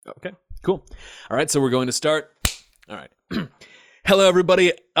Okay, cool. All right, so we're going to start. All right. Hello,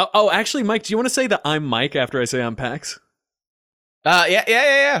 everybody. Actually, Mike, do you want to say that I'm Mike after I say I'm Pax?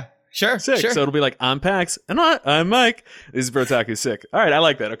 Yeah. Sure, Sick. sure. So it'll be like, I'm Pax, and I'm Mike. This is Brotaku. Sick. All right, I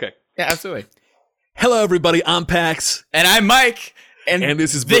like that. Okay. Yeah, absolutely. Hello, everybody. I'm Pax. And I'm Mike. And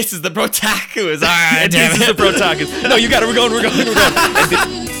this is the Brotakus. All right, and damn this is it. the Brotakus. No, you got it. We're going.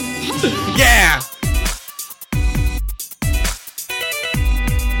 Yeah.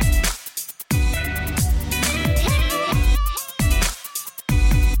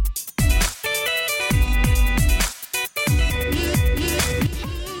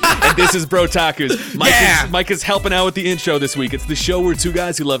 And this is Brotakus. Yeah. Mike is helping out with the intro this week. It's the show where two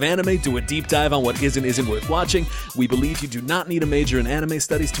guys who love anime do a deep dive on what isn't worth watching. We believe you do not need a major in anime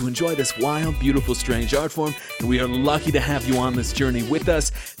studies to enjoy this wild, beautiful, strange art form, and we are lucky to have you on this journey with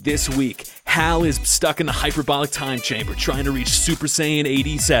us. This week, Hal is stuck in the hyperbolic time chamber trying to reach Super Saiyan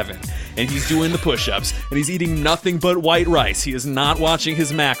 87, and he's doing the push-ups, and he's eating nothing but white rice. He is not watching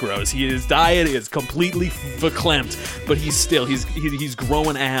his macros. His diet is completely verklempt, but he's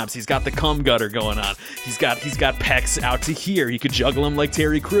growing abs. He's got the cum gutter going on. He's got pecs out to here. He could juggle them like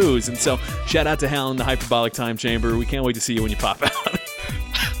Terry Crews. And so, shout out to Hal in the hyperbolic time chamber. We can't wait to see you when you pop out.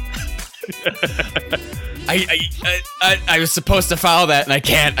 I was supposed to follow that, and I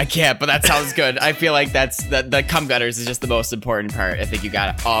can't, but that sounds good. I feel like the cum gutters is just the most important part. I think you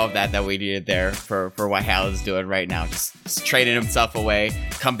got all of that we needed there for what Hal is doing right now. Just trading himself away,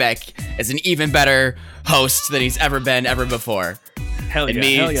 come back as an even better host than he's ever been before. Hell and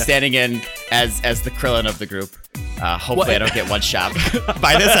yeah, me standing in as the Krillin of the group. Hopefully I don't get one shot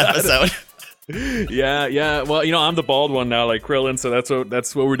by this episode. Yeah. Well, I'm the bald one now, like Krillin, so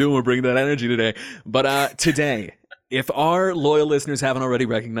that's what we're doing. We're bringing that energy today. But today, if our loyal listeners haven't already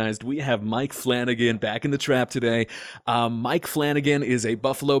recognized, we have Mike Flanagan back in the trap today. Mike Flanagan is a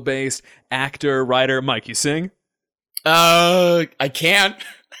Buffalo-based actor, writer. Mike, you sing? I can't.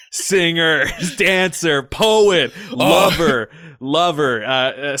 Singer, dancer, poet, lover,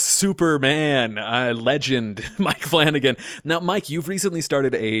 Superman, legend, Mike Flanagan. Now, Mike, you've recently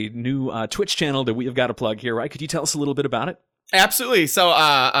started a new Twitch channel that we have got to plug here, right? Could you tell us a little bit about it? Absolutely. So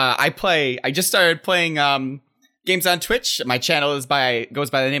I just started playing games on Twitch. My channel goes by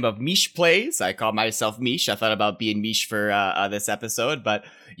the name of Mish Plays. I call myself Mish. I thought about being Mish for this episode, but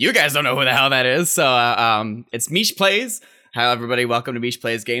you guys don't know who the hell that is. So it's Mish Plays. Hi, everybody. Welcome to Mish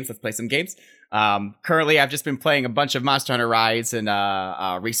Plays Games. Let's play some games. Currently, I've just been playing a bunch of Monster Hunter Rise, and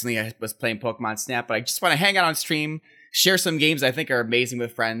recently I was playing Pokemon Snap, but I just want to hang out on stream, share some games I think are amazing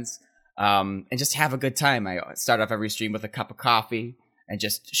with friends, and just have a good time. I start off every stream with a cup of coffee and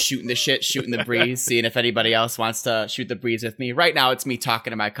just shooting the shit, shooting the breeze, seeing if anybody else wants to shoot the breeze with me. Right now, it's me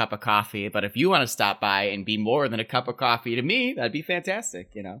talking to my cup of coffee, but if you want to stop by and be more than a cup of coffee to me, that'd be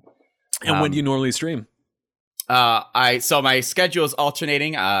fantastic, And when do you normally stream? So my schedule is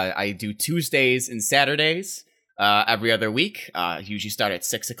alternating. I do Tuesdays and Saturdays every other week. Usually start at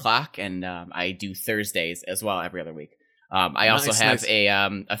 6 o'clock, and I do Thursdays as well every other week. I also have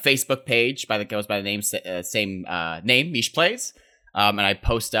a Facebook page goes by the same name, Mish Plays, and I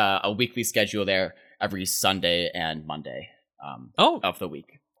post a weekly schedule there every Sunday and Monday of the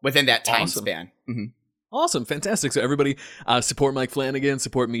week within that time span. Mm-hmm. Awesome, fantastic. So everybody, support Mike Flanagan,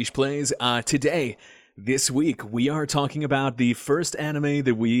 support Mish Plays. Today. This week, we are talking about the first anime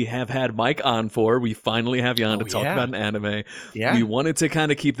that we have had Mike on for. We finally have you on to talk about an anime. Yeah. We wanted to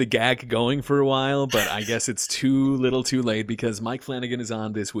kind of keep the gag going for a while, but I guess it's too late because Mike Flanagan is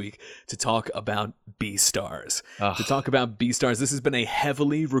on this week to talk about Beastars. To talk about Beastars. This has been a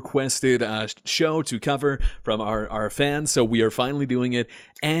heavily requested show to cover from our fans, so we are finally doing it.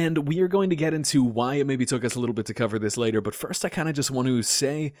 And we are going to get into why it maybe took us a little bit to cover this later. But first, I kind of just want to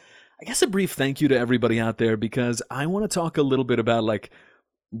say, I guess, a brief thank you to everybody out there, because I want to talk a little bit about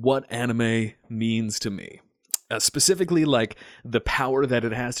what anime means to me. Specifically, the power that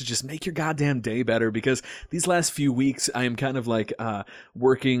it has to just make your goddamn day better, because these last few weeks I am kind of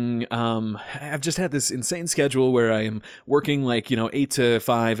working. I've just had this insane schedule where I am working 8 to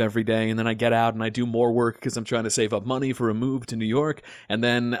 5 every day, and then I get out and I do more work because I'm trying to save up money for a move to New York, and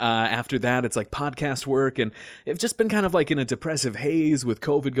then after that it's podcast work, and it's just been kind of in a depressive haze with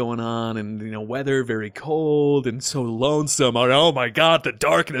COVID going on, and weather very cold and so lonesome. Oh my god, the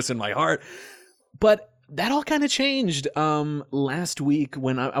darkness in my heart. But that all kind of changed last week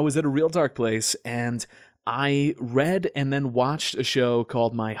when I was at a real dark place, and I read and then watched a show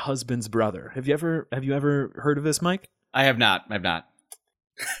called My Husband's Brother. Have you ever heard of this, Mike? I have not.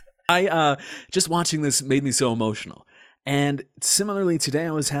 I just watching this made me so emotional. And similarly, today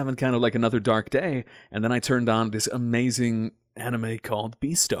I was having kind of another dark day, and then I turned on this amazing anime called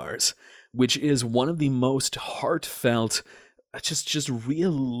Beastars, which is one of the most heartfelt, just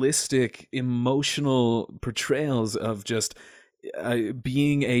realistic, emotional portrayals of just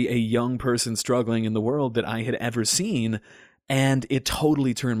being a young person struggling in the world that I had ever seen. And it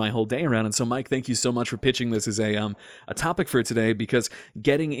totally turned my whole day around. And so, Mike, thank you so much for pitching this as a topic for today, because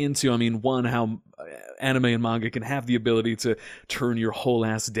getting into, one, how anime and manga can have the ability to turn your whole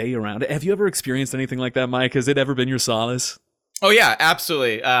ass day around. Have you ever experienced anything like that, Mike? Has it ever been your solace? Oh, yeah,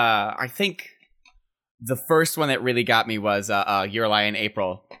 absolutely. I think the first one that really got me was Your Lie in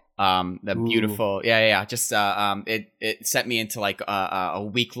April. The beautiful, just it sent me into like a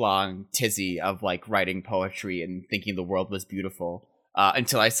week-long tizzy of like writing poetry and thinking the world was beautiful,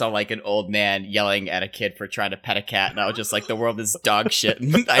 until I saw like an old man yelling at a kid for trying to pet a cat, and I was just like, the world is dog shit.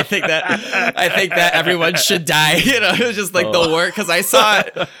 I think that everyone should die. It was just like the work, because I saw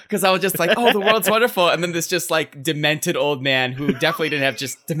it, because I was just like, oh, the world's wonderful, and then this just like demented old man who definitely didn't have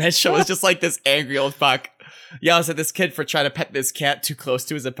just dementia, was just like this angry old fuck yells at this kid for trying to pet this cat too close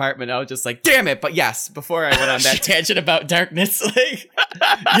to his apartment. I was just like, damn it. But yes, before I went on that tangent about darkness, like,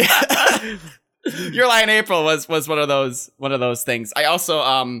 yeah. Your Lie in April was one of those things. I also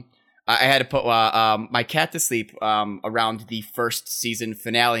I had to put my cat to sleep around the first season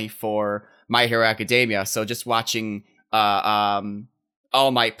finale for My Hero Academia. So just watching All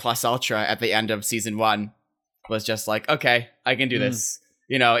Might plus Ultra at the end of season 1 was just like, okay, I can do this.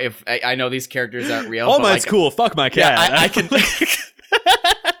 You know, if I know these characters aren't real. All Might's cool. Fuck my cat. Yeah, I can.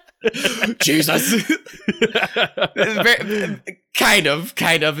 Jesus. kind of.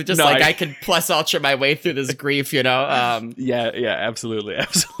 Just no, I can plus ultra my way through this grief, you know. Yeah, absolutely.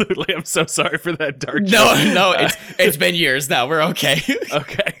 I'm so sorry for that dark. No, it's been years now. We're okay.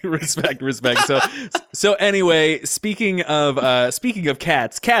 Okay, respect. So anyway, speaking of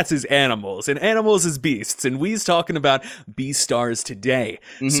cats is animals, and animals is beasts, and we's talking about Beastars today.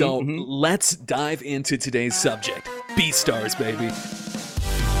 So let's dive into today's subject, Beastars, baby.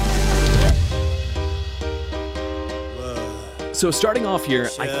 So starting off here,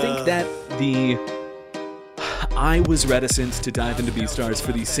 I think that I was reticent to dive into Beastars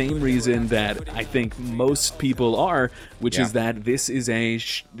for the same reason that I think most people are, which is that this is a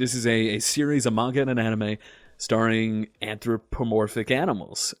series, a manga and an anime starring anthropomorphic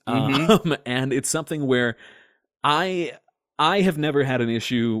animals, and it's something where I have never had an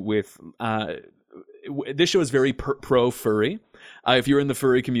issue with. This show is very pro furry. If you're in the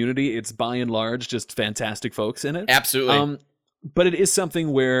furry community, it's by and large just fantastic folks in it. Absolutely. But it is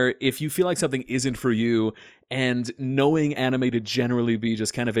something where if you feel like something isn't for you, and knowing anime to generally be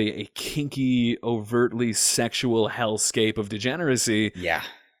just kind of a kinky, overtly sexual hellscape of degeneracy,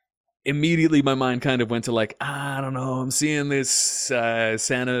 immediately my mind kind of went to like, I don't know, I'm seeing this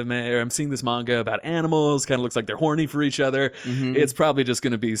anime, or I'm seeing this manga about animals, kind of looks like they're horny for each other. It's probably just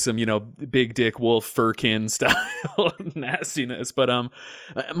going to be some, big dick wolf furkin style nastiness. But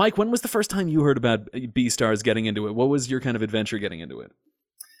Mike, when was the first time you heard about Beastars getting into it? What was your kind of adventure getting into it?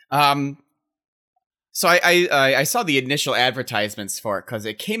 So I saw the initial advertisements for it because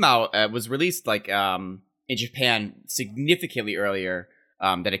it came out, was released like in Japan significantly earlier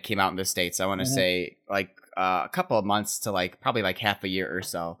that it came out in the States. I want to say like a couple of months to like probably like half a year or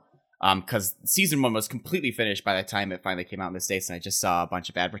so. Because season 1 was completely finished by the time it finally came out in the States, and I just saw a bunch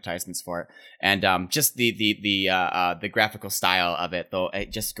of advertisements for it. And just the graphical style of it, though,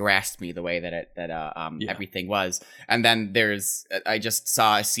 it just grasped me the way that everything was. And then I just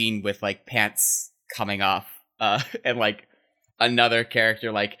saw a scene with like pants coming off, and like another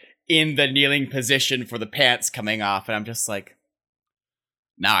character like in the kneeling position for the pants coming off, and I'm just like,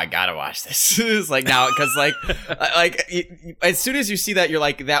 now I gotta watch this. It's like now, because like as soon as you see that, you're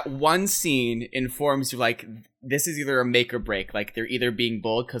like, that one scene informs you like this is either a make or break. Like they're either being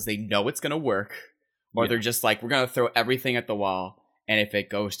bold because they know it's gonna work, or they're just like, we're gonna throw everything at the wall, and if it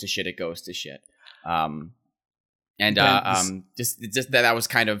goes to shit, it goes to shit. Just that was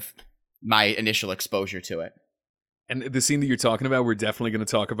kind of my initial exposure to it. And the scene that you're talking about, we're definitely going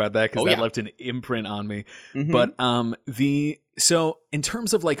to talk about that because that left an imprint on me. But so in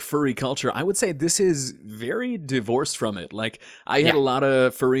terms of like furry culture, I would say this is very divorced from it. Like I had a lot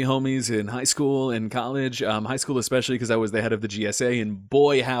of furry homies in high school and college, high school especially because I was the head of the GSA, and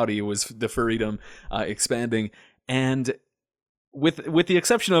boy howdy was the furrydom expanding. And with the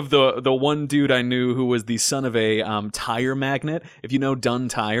exception of the one dude I knew who was the son of a tire magnate, if you know Dunn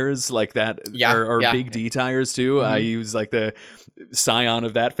Tires, like that, or Big D Tires too. He was like the scion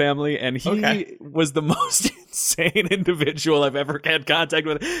of that family, and he was the most insane individual I've ever had contact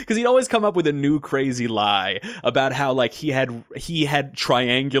with, because he'd always come up with a new crazy lie about how like he had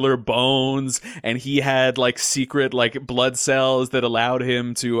triangular bones and he had like secret like blood cells that allowed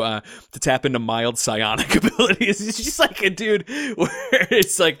him to tap into mild psionic abilities. He's just like a dude where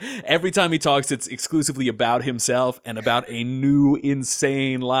it's like every time he talks, it's exclusively about himself and about a new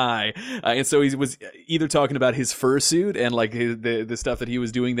insane lie. And so he was either talking about his fursuit and like the stuff that he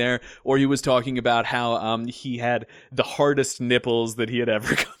was doing there, or he was talking about how he had the hardest nipples that he had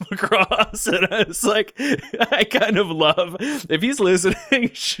ever come across. And I was like, I kind of love, if he's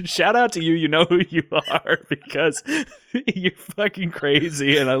listening, shout out to you. You know who you are, because you're fucking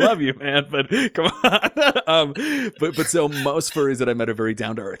crazy and I love you, man, but come on. But so most furries that I met are very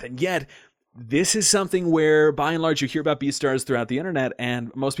down to earth, and yet this is something where, by and large, you hear about Beastars throughout the internet,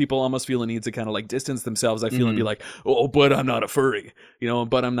 and most people almost feel a need to kind of like distance themselves, I feel, and be like, oh, but I'm not a furry,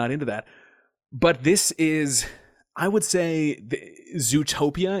 but I'm not into that. But this is, I would say,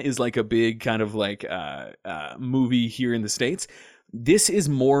 Zootopia is like a big kind of like movie here in the States. This is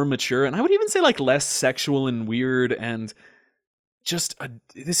more mature, and I would even say like less sexual and weird, and just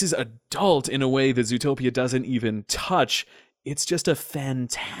this is adult in a way that Zootopia doesn't even touch. It's just a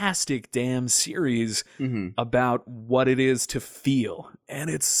fantastic damn series about what it is to feel, and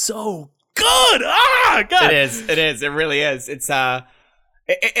it's so good. God. It is. It really is. It's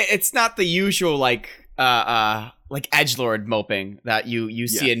it's not the usual like edgelord moping that you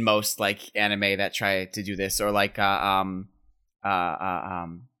see in most like anime that try to do this, or like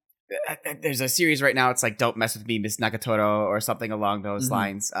there's a series right now. It's like Don't Mess With Me, Miss Nagatoro, or something along those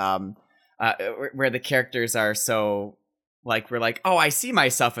lines. Where the characters are so. Like, we're like, oh, I see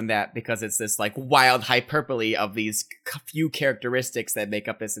myself in that, because it's this, like, wild hyperbole of these few characteristics that make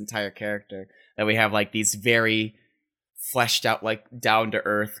up this entire character. That we have, like, these very fleshed out, like,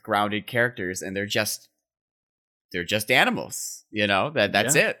 down-to-earth, grounded characters, and they're just animals,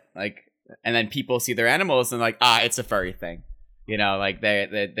 That's it. Like, and then people see their animals and like, it's a furry thing. Like,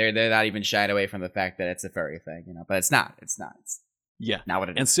 they're not even shying away from the fact that it's a furry thing, But it's not. It's not what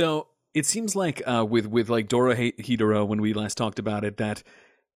it is. And so it seems like with like Dorohedoro, when we last talked about it, that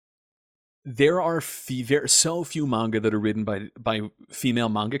there are so few manga that are written by female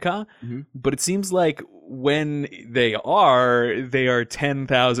mangaka, but it seems like when they are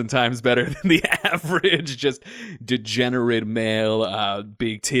 10,000 times better than the average just degenerate male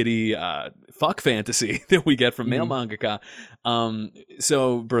big titty fuck fantasy that we get from male mangaka.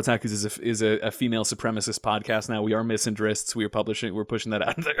 So Brotakus is a female supremacist podcast now. We are misandrists. We're pushing that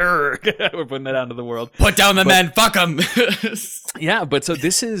out. We're putting that out into the world. Put down the men. Fuck them. Yeah, but so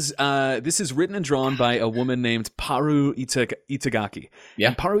this is written and drawn by a woman named Paru Itagaki. Yeah,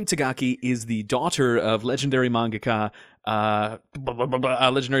 and Paru Itagaki is the daughter of legendary mangaka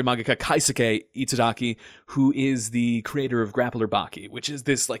Kaisuke Itagaki, who is the creator of Grappler Baki, which is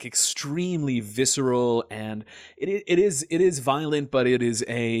this like extremely visceral, and it is violent, but it is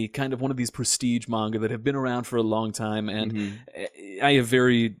a kind of one of these prestige manga that have been around for a long time, and I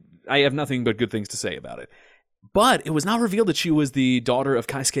have nothing but good things to say about it. But it was not revealed that she was the daughter of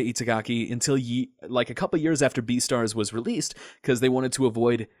Kaisuke Itagaki until like a couple years after Beastars was released, because they wanted to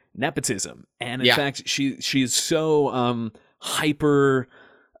avoid nepotism. And in fact, she's so hyper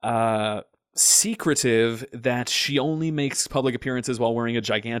secretive that she only makes public appearances while wearing a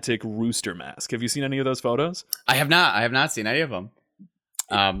gigantic rooster mask. Have you seen any of those photos? I have not. I have not seen any of them.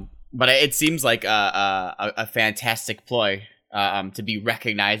 But it seems like a fantastic ploy to be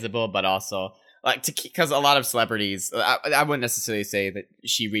recognizable, but also. Like, because a lot of celebrities, I wouldn't necessarily say that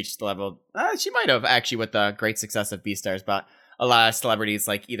she reached the level. She might have actually with the great success of Beastars, but a lot of celebrities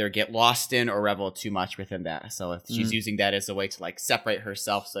like either get lost in or revel too much within that. So if she's using that as a way to like separate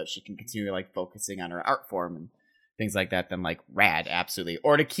herself so that she can continue like focusing on her art form and things like that, then like rad, absolutely.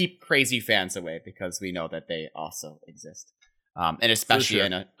 Or to keep crazy fans away, because we know that they also exist. And especially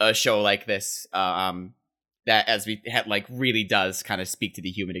in a show like this, that, as we had, like, really does kind of speak to the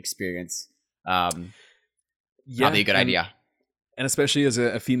human experience. Probably a good idea. And especially as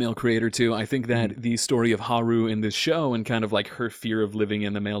a female creator too, I think that the story of Haru in this show, and kind of like her fear of living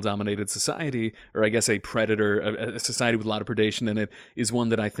in the male-dominated society, or I guess a society with a lot of predation in it, is one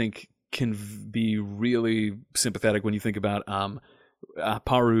that I think can be really sympathetic when you think about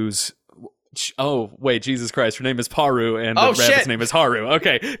Paru's. Oh, wait, Jesus Christ, her name is Paru, and the rabbit's name is Haru.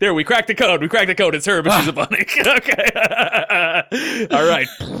 Okay, there, we cracked the code. It's her, but she's a bunny. Okay. All right.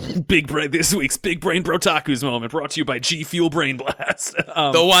 This week's Big Brain Brotaku's moment, brought to you by G Fuel Brain Blast.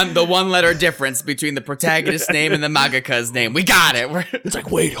 The one letter difference between the protagonist's name and the mangaka's name. We got it. It's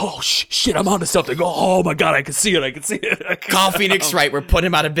like, wait, shit, I'm onto something. Oh my God, I can see it. Call Phoenix Wright. We're putting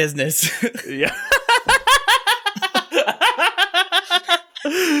him out of business. Yeah.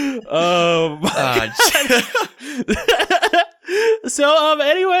 So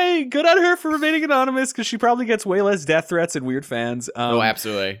anyway, good on her for remaining anonymous because she probably gets way less death threats and weird fans. Oh,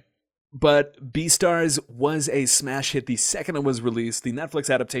 absolutely. But Beastars was a smash hit the second it was released. The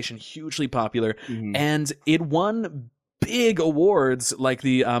Netflix adaptation, hugely popular, and it won big awards like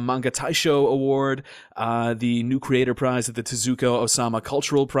the Manga Taisho Award, the New Creator Prize at the Tezuka Osama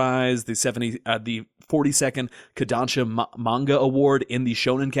Cultural Prize, the 42nd Kodansha Manga Award in the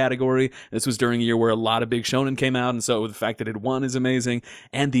shonen category. This was during a year where a lot of big shonen came out, and so the fact that it won is amazing.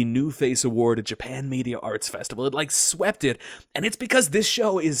 And the New Face Award at Japan Media Arts Festival. It like swept it, and it's because this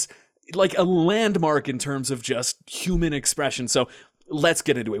show is like a landmark in terms of just human expression. So let's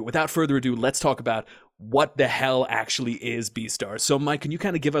get into it. Without further ado, let's talk about what the hell actually is Beastars. So Mike, can you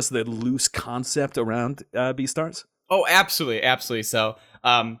kind of give us the loose concept around Beastars? Oh, absolutely. So,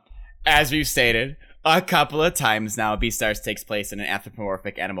 as we've stated a couple of times now, Beastars takes place in an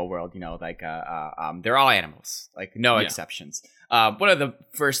anthropomorphic animal world. You know, like they're all animals, like no exceptions. One of the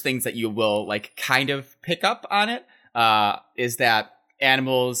first things that you will like kind of pick up on it is that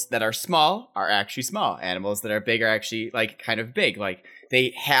animals that are small are actually small. Animals that are big are actually like kind of big. Like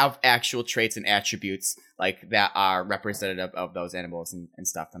they have actual traits and attributes like that are representative of those animals and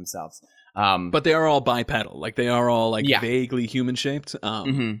stuff themselves. But they are all bipedal. Like they are all like vaguely human shaped.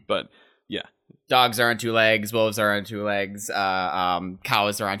 But yeah. Dogs are on two legs. Wolves are on two legs.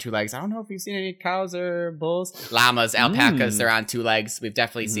 Cows are on two legs. I don't know if you've seen any cows or bulls. Llamas, alpacas, they're on two legs. We've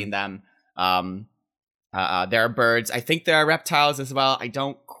definitely seen them. There are birds. I think there are reptiles as well. I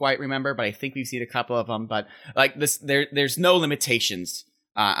don't quite remember, but I think we've seen a couple of them. But like this, there's no limitations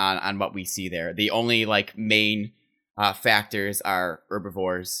on what we see there. The only like main factors are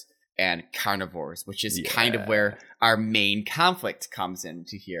herbivores and carnivores, which is kind of where our main conflict comes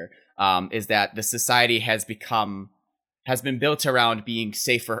into here. Is that the society has been built around being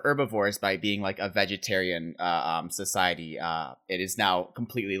safe for herbivores by being like a vegetarian society. It is now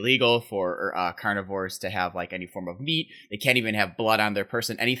completely legal for carnivores to have like any form of meat. They can't even have blood on their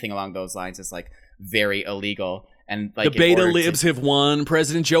person. Anything along those lines is like very illegal. And like the beta libs have won.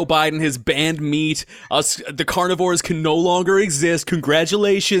 President Joe Biden has banned meat. The carnivores can no longer exist.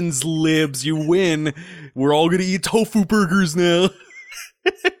 Congratulations, libs, you win. We're all gonna eat tofu burgers now.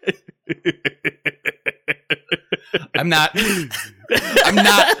 I'm not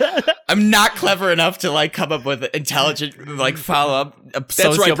clever enough to like come up with intelligent like follow up.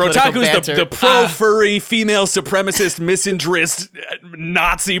 That's right. Brotaku's the pro furry female supremacist misandrist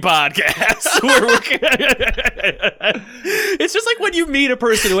Nazi podcast. It's just like when you meet a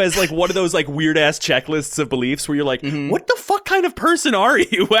person who has like one of those like weird ass checklists of beliefs where you're like, what the fuck kind of person are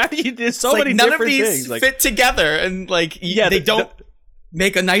you? There's so many none different of these things like, fit together, and like they don't.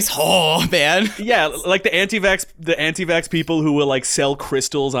 Make a nice haul, man. Yeah, like the anti-vax people who will like sell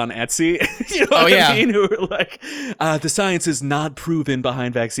crystals on Etsy. You know what I mean? Who are like, the science is not proven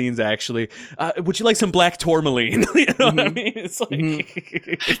behind vaccines. Actually, would you like some black tourmaline? You know what I mean? It's like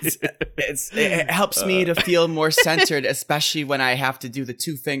it helps me to feel more centered, especially when I have to do the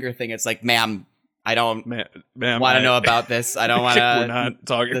 2-finger thing. It's like, ma'am, I don't want to know about this. I don't want to. We're not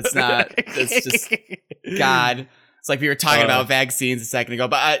talking. It's not. It's just God. It's like we were talking about vaccines a second ago,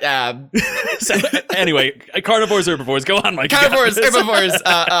 but so, anyway, carnivores, herbivores. Go on, Mike. Carnivores, herbivores.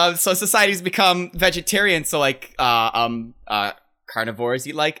 So societies become vegetarian. So like carnivores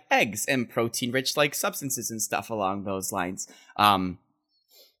eat like eggs and protein-rich like substances and stuff along those lines.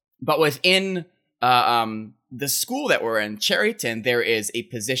 But within the school that we're in, Cherryton, there is a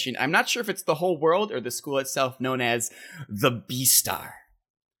position. I'm not sure if it's the whole world or the school itself, known as the Beastar.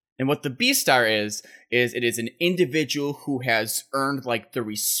 And what the Beastar is it is an individual who has earned like the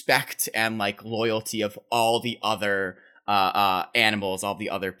respect and like loyalty of all the other animals, all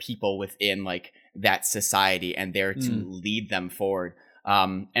the other people within like that society, and they're to lead them forward.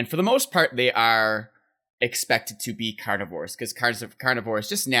 And for the most part, they are expected to be carnivores, because carnivores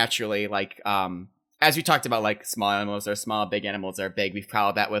just naturally like as we talked about, like small animals are small, big animals are big. We've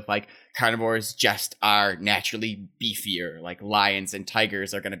followed that with like carnivores just are naturally beefier. Like lions and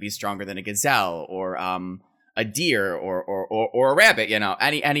tigers are going to be stronger than a gazelle or a deer or a rabbit. You know,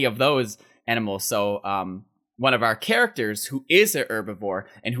 any of those animals. So one of our characters who is a herbivore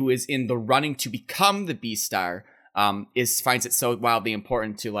and who is in the running to become the Beastar finds it so wildly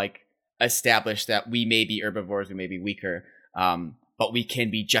important to like establish that we may be herbivores, we may be weaker. But we can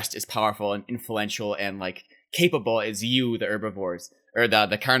be just as powerful and influential and like capable as you, the herbivores or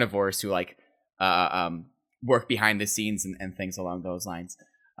the carnivores who like work behind the scenes and things along those lines.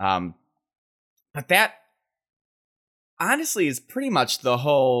 But that honestly is pretty much the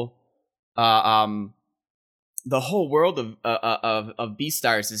whole the whole world of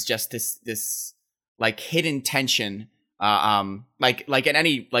Beastars is just this like hidden tension, like in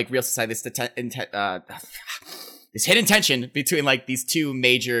any like real society, this hidden tension between like these two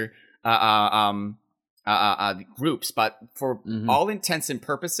major groups, but for all intents and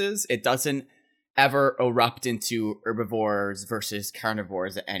purposes, it doesn't ever erupt into herbivores versus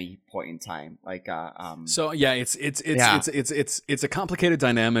carnivores at any point in time. Like, so yeah, it's a complicated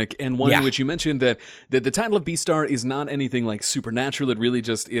dynamic, and one in which you mentioned that the title of Beastar is not anything like supernatural. It really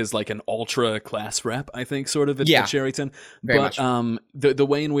just is like an ultra class rep, I think, sort of at Cherryton. Very but much. The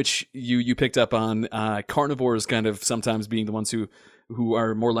way in which you picked up on carnivores kind of sometimes being the ones who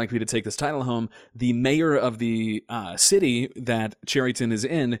are more likely to take this title home. The mayor of the city that Cherryton is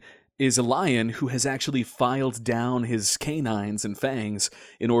in is a lion who has actually filed down his canines and fangs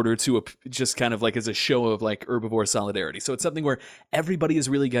in order to just kind of like as a show of like herbivore solidarity. So it's something where everybody is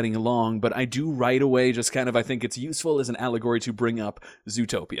really getting along, but I do right away just kind of, I think it's useful as an allegory to bring up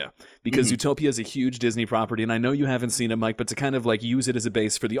Zootopia, because Zootopia is a huge Disney property, and I know you haven't seen it, Mike, but to kind of like use it as a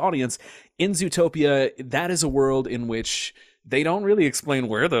base for the audience, in Zootopia, that is a world in which they don't really explain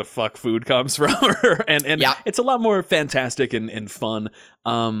where the fuck food comes from, and it's a lot more fantastic and fun,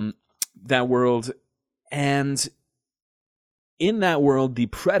 that world. And in that world, the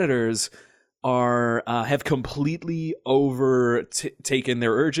predators are have completely overtaken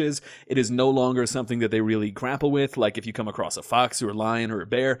their urges. It is no longer something that they really grapple with. Like if you come across a fox or a lion or a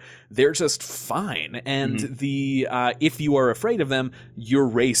bear, they're just fine. And the if you are afraid of them, you're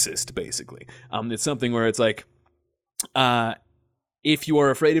racist, basically. It's something where it's like, if you are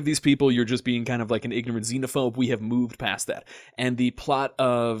afraid of these people, you're just being kind of like an ignorant xenophobe. We have moved past that. And the plot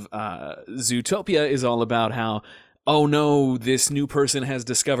of Zootopia is all about how, oh no, this new person has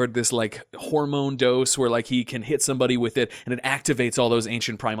discovered this like hormone dose where like he can hit somebody with it and it activates all those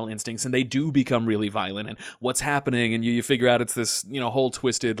ancient primal instincts and they do become really violent, and what's happening, and you figure out it's this, whole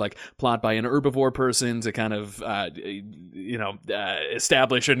twisted like plot by an herbivore person to kind of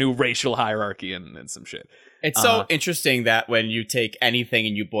establish a new racial hierarchy and some shit. It's so interesting that when you take anything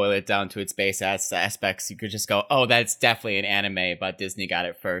and you boil it down to its base aspects, you could just go, "Oh, that's definitely an anime, but Disney got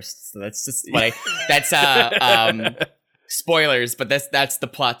it first." So that's just what that's spoilers, but that's the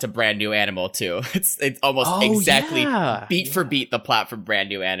plot to Brand New Animal too. It's almost exactly beat for beat the plot for Brand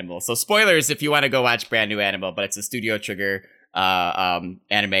New Animal. So spoilers if you want to go watch Brand New Animal, but it's a Studio Trigger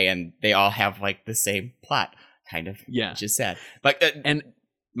anime, and they all have like the same plot, kind of. Yeah, which is sad, but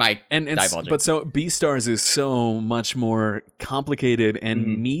but so Beastars is so much more complicated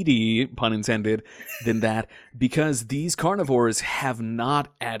and meaty, pun intended, than that, because these carnivores have not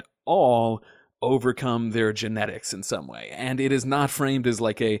at all overcome their genetics in some way. And it is not framed as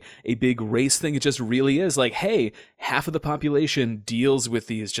like a big race thing. It just really is like, hey, half of the population deals with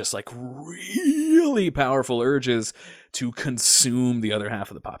these just like really powerful urges to consume the other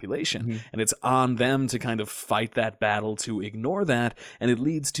half of the population. And it's on them to kind of fight that battle to ignore that. And it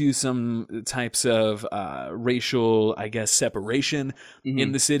leads to some types of racial, I guess, separation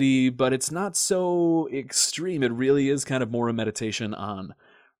in the city, but it's not so extreme. It really is kind of more a meditation on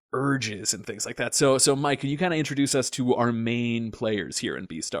urges and things like that. So Mike, can you kind of introduce us to our main players here in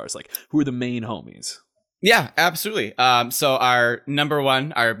Beastars? Like, who are the main homies? Yeah, absolutely. So our number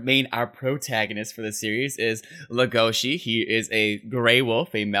one, our protagonist for the series is Legoshi. He is a gray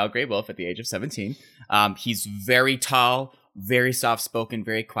wolf, a male gray wolf at the age of 17. He's very tall, very soft-spoken,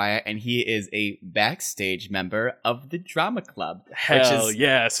 very quiet, and he is a backstage member of the drama club. Hell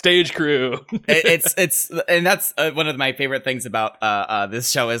yeah, stage crew. And that's one of my favorite things about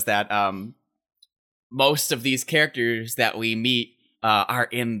this show is that most of these characters that we meet are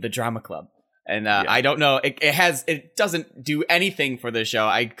in the drama club. And I don't know, it doesn't do anything for the show.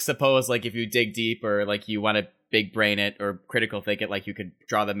 I suppose like if you dig deep or like you want to big brain it or critical think it, like you could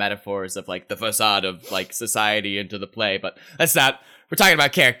draw the metaphors of like the facade of like society into the play, but that's not, we're talking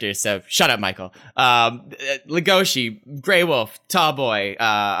about characters, so shut up, Michael. Legoshi, Grey Wolf, tall boy,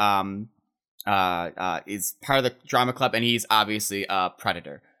 is part of the drama club, and he's obviously a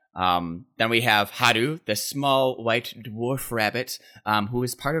predator. Then we have Haru, the small white dwarf rabbit, who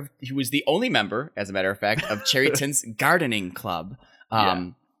was the only member, as a matter of fact, of Cherryton's gardening club.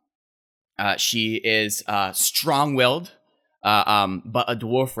 She is strong-willed, but a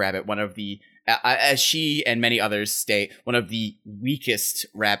dwarf rabbit, one of the, as she and many others state, one of the weakest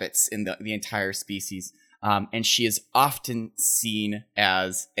rabbits in the entire species. And she is often seen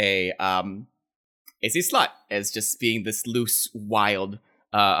as a slut, as just being this loose, wild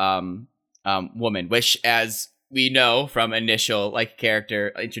woman, which, as we know from initial like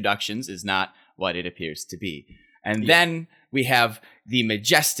character introductions, is not what it appears to be. And then we have the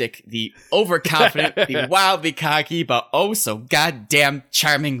majestic, the overconfident, the wildly cocky, but oh so goddamn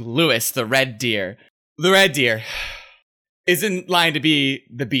charming Lewis, the Red Deer. The Red Deer is in line to be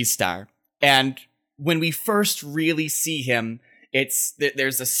the Beastar. And when we first really see him,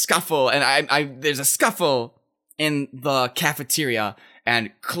 there's a scuffle, and there's a scuffle in the cafeteria,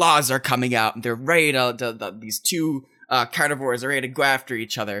 and claws are coming out, and they're ready these two carnivores are ready to go after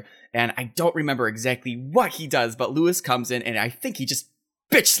each other. And I don't remember exactly what he does, but Lewis comes in, and I think he just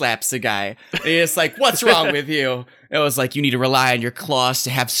bitch slaps the guy. And he's like, what's wrong with you? It was like, you need to rely on your claws to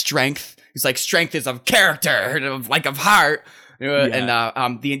have strength. He's like, strength is of character, of heart. Yeah.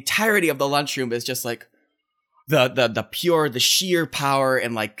 And the entirety of the lunchroom is just like the sheer power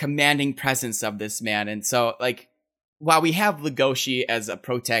and like commanding presence of this man. And so like, while we have Legoshi as a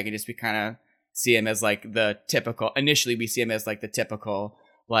protagonist, we kind of see him as like initially we see him as like the typical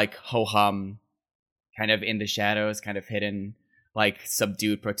like ho-hum, kind of in the shadows, kind of hidden, like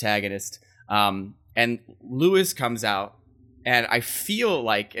subdued protagonist. And Lewis comes out, and I feel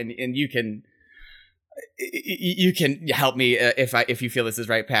like, and you can help me if you feel this is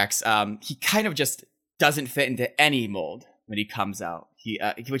right, Pax. He kind of just doesn't fit into any mold when he comes out.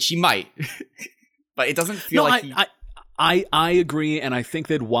 Which he might, but it doesn't feel I agree, and I think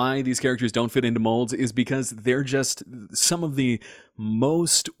that why these characters don't fit into molds is because they're just some of the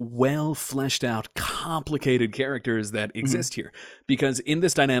most well fleshed out, complicated characters that exist here. Because in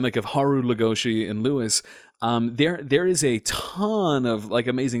this dynamic of Haru, Legoshi, and Lewis, there is a ton of like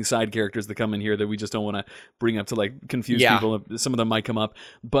amazing side characters that come in here that we just don't want to bring up to like confuse people. Some of them might come up,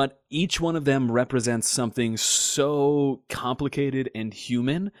 but each one of them represents something so complicated and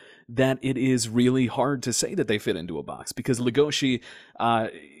human that it is really hard to say that they fit into a box, because Legoshi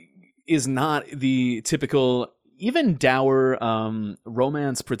is not the typical, even dour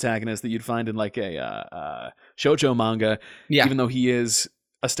romance protagonist that you'd find in like a shoujo manga. Even though he is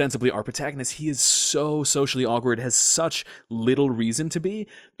ostensibly our protagonist, he is so socially awkward, has such little reason to be,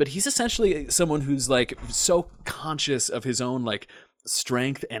 but he's essentially someone who's like so conscious of his own like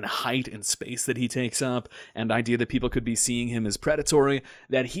strength and height and space that he takes up, and idea that people could be seeing him as predatory,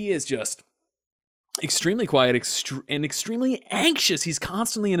 that he is just extremely quiet and extremely anxious. He's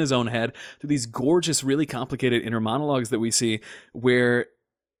constantly in his own head through these gorgeous, really complicated inner monologues that we see, where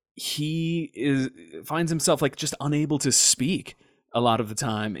he finds himself like just unable to speak a lot of the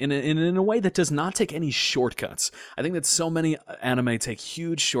time in a way that does not take any shortcuts. I think that so many anime take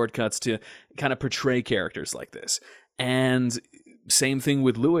huge shortcuts to kind of portray characters like this. And same thing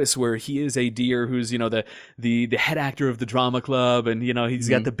with Lewis, where he is a deer who's, you know, the head actor of the drama club, and, you know, he's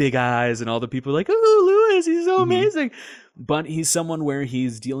got the big eyes, and all the people are like, oh, Lewis, he's so amazing. But he's someone where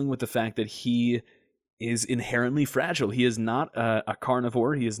he's dealing with the fact that he is inherently fragile. He is not a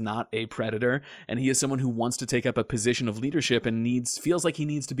carnivore. He is not a predator. And he is someone who wants to take up a position of leadership and feels like he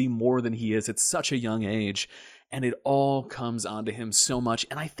needs to be more than he is at such a young age. And it all comes onto him so much.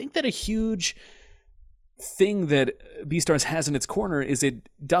 And I think that a huge thing that Beastars has in its corner is it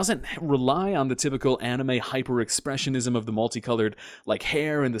doesn't rely on the typical anime hyper-expressionism of the multicolored like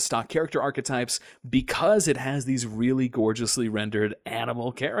hair and the stock character archetypes, because it has these really gorgeously rendered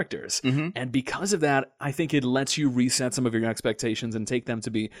animal characters. And because of that, I think it lets you reset some of your expectations and take them to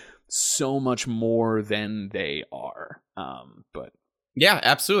be so much more than they are. But yeah,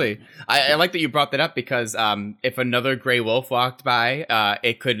 absolutely. I like that you brought that up, because if another gray wolf walked by,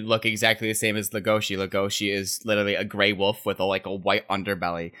 it could look exactly the same as Legoshi. Legoshi is literally a gray wolf with a white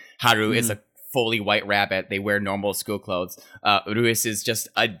underbelly. Haru is a fully white rabbit. They wear normal school clothes. Lewis is just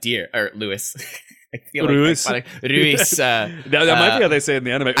a deer. Or Lewis. I feel Ruiz. Like Ruiz. that might be how they say it in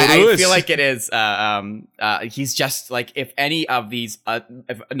the anime. I feel like it is. He's just like, if any of these,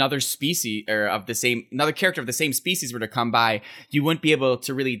 if another species or another character of the same species were to come by, you wouldn't be able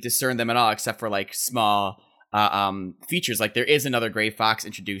to really discern them at all, except for like small features. Like there is another gray fox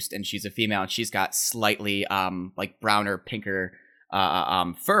introduced, and she's a female, and she's got slightly like browner, pinker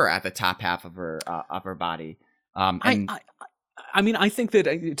fur at the top half of her body. I mean, I think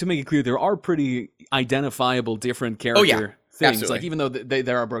that, to make it clear, there are pretty identifiable different character things. Absolutely. Like, even though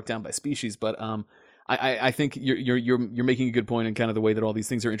they are broke down by species, but I think you're making a good point in kind of the way that all these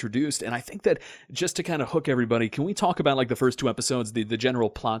things are introduced. And I think that just to kind of hook everybody, can we talk about like the first two episodes, the general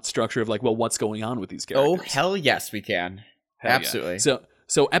plot structure of like, well, what's going on with these characters? Oh, hell yes, we can. Hell absolutely. Yeah.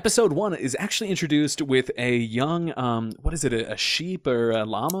 So episode 1 is actually introduced with a young, what is it, a sheep or a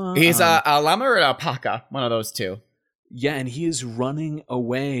llama? He's a llama or an alpaca, one of those two. Yeah, and he is running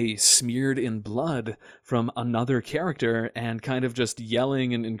away, smeared in blood, from another character, and kind of just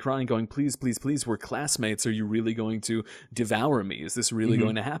yelling and crying, going, please, please, please, we're classmates. Are you really going to devour me? Is this really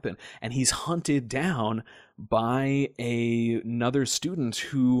going to happen? And he's hunted down by another student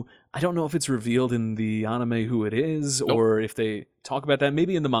who, I don't know if it's revealed in the anime who it is, or if they talk about that.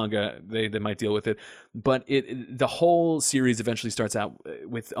 Maybe in the manga they might deal with it. But the whole series eventually starts out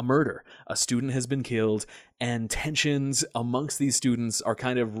with a murder. A student has been killed, and tensions amongst these students are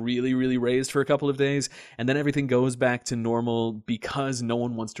kind of really, really raised for a couple of days, and then everything goes back to normal because no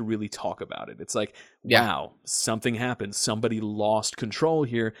one wants to really talk about it. It's like, wow, something happened. Somebody lost control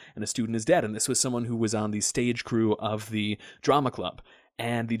here, and a student is dead. And this was someone who was on the stage crew of the drama club.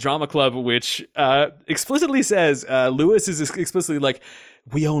 And the drama club, which explicitly says, Lewis is explicitly like,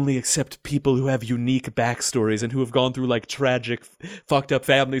 we only accept people who have unique backstories and who have gone through like tragic, fucked up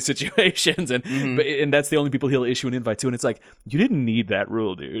family situations. And and that's the only people he'll issue an invite to. And it's like, you didn't need that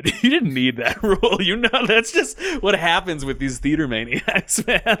rule, dude. You didn't need that rule. You know, that's just what happens with these theater maniacs,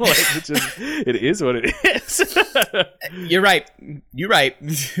 man. Like, it is what it is. You're right.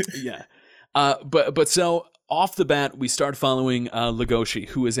 Yeah. But so off the bat, we start following Legoshi,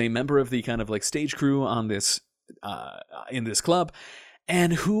 who is a member of the kind of like stage crew on this in this club,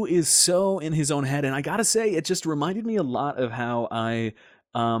 and who is so in his own head. And I gotta say, it just reminded me a lot of how I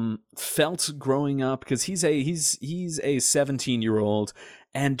felt growing up, because he's a 17-year-old,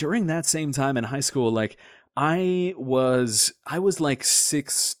 and during that same time in high school, like I was like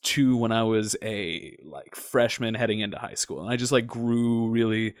 6'2" when I was a like freshman heading into high school, and I just like grew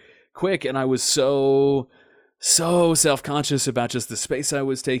really quick, and I was so self-conscious about just the space I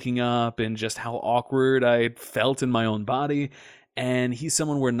was taking up and just how awkward I felt in my own body. And he's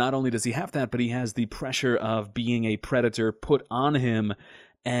someone where not only does he have that, but he has the pressure of being a predator put on him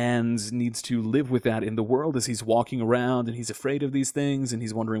and needs to live with that in the world as he's walking around, and he's afraid of these things, and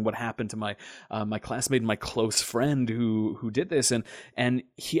he's wondering what happened to my my classmate and my close friend who did this. And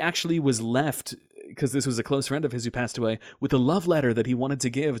he actually was left, because this was a close friend of his who passed away, with a love letter that he wanted to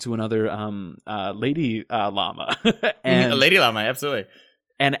give to another lady llama. And a lady llama, absolutely.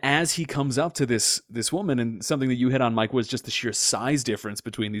 And as he comes up to this woman, and something that you hit on, Mike, was just the sheer size difference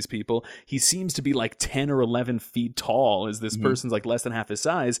between these people. He seems to be like 10 or 11 feet tall, as this person's like less than half his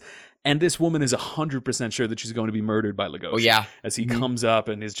size. And this woman is 100% sure that she's going to be murdered by Legoshi. Oh, yeah. As he comes up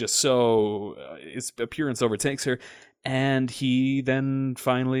and is just so... his appearance overtakes her. And he then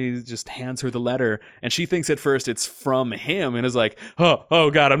finally just hands her the letter, and she thinks at first it's from him, and is like,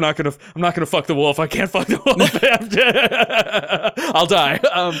 "Oh God, I'm not gonna fuck the wolf. I can't fuck the wolf. I'll die."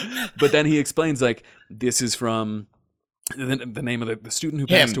 But then he explains like, this is from the name of the student who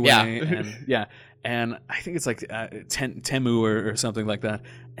passed away, and I think it's like Temu or something like that,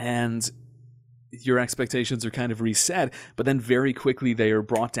 and your expectations are kind of reset, but then very quickly they are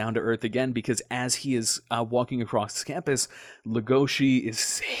brought down to earth again, because as he is walking across campus, Legoshi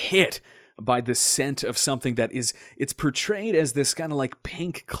is hit by the scent of something that is, it's portrayed as this kind of like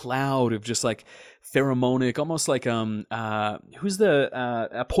pink cloud of just like pheromonic, almost like who's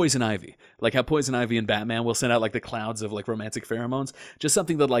the Poison Ivy, like how Poison Ivy and Batman will send out like the clouds of like romantic pheromones, just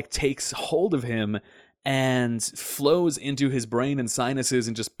something that like takes hold of him and flows into his brain and sinuses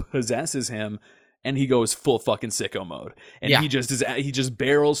and just possesses him. And he goes full fucking sicko mode, and he just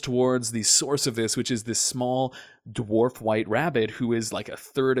barrels towards the source of this, which is this small dwarf white rabbit who is like a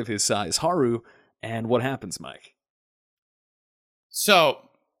third of his size, Haru. And what happens, Mike? So,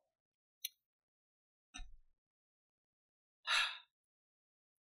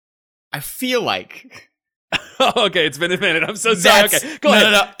 I feel like... Okay, it's been a minute. I'm so sorry. Okay, go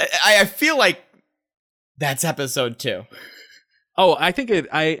ahead. No. I feel like that's episode 2. Oh, I think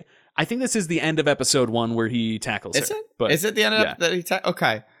this is the end of episode 1 where he tackles her. Is it? But, is it the end of that he tackles?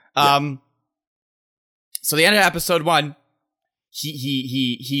 Okay. Yeah. So the end of episode 1,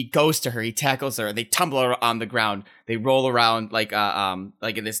 he goes to her, he tackles her, they tumble on the ground, they roll around like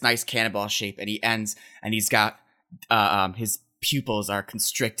in this nice cannonball shape, and he ends, and he's got his pupils are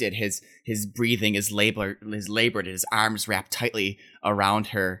constricted, his breathing is labored, his arms wrapped tightly around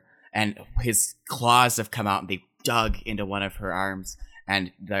her, and his claws have come out and they dug into one of her arms,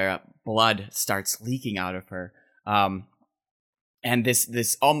 and the blood starts leaking out of her. And these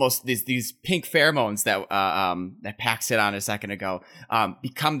pink pheromones that Pax hit on a second ago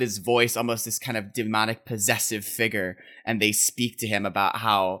become this voice, almost this kind of demonic possessive figure, and they speak to him about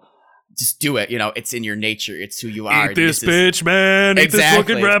how, just do it, it's in your nature, it's who you are. Eat this bitch, man. Exactly. Eat this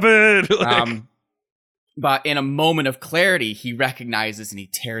fucking rabbit. But in a moment of clarity, he recognizes and he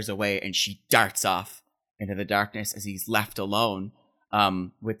tears away, and she darts off into the darkness as he's left alone.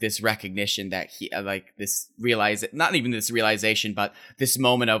 With this recognition that he not even this realization, but this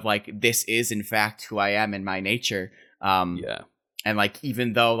moment of like, this is in fact who I am in my nature. And like,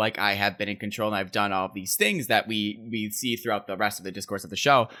 even though like I have been in control and I've done all of these things that we see throughout the rest of the discourse of the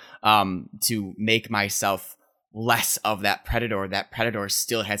show, to make myself less of that predator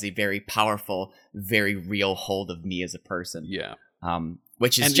still has a very powerful, very real hold of me as a person. Yeah.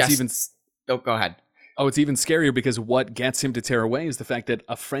 Which is and just oh, go ahead. Oh, it's even scarier because what gets him to tear away is the fact that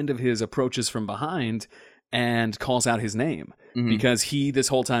a friend of his approaches from behind and calls out his name, because he this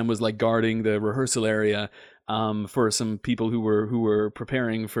whole time was like guarding the rehearsal area for some people who were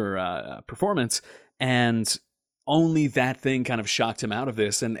preparing for performance, and only that thing kind of shocked him out of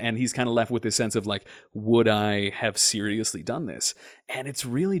this, and he's kind of left with this sense of like, would I have seriously done this? And it's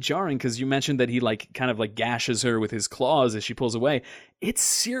really jarring because you mentioned that he like kind of like gashes her with his claws as she pulls away. It's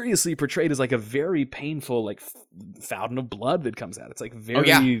seriously portrayed as like a very painful like fountain of blood that comes out. It's like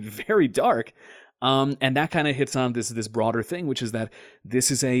very very dark. And that kind of hits on this broader thing, which is that this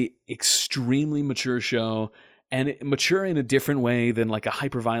is a extremely mature show, and mature in a different way than like a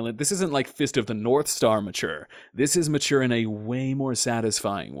hyperviolent. This isn't like Fist of the North Star mature. This is mature in a way more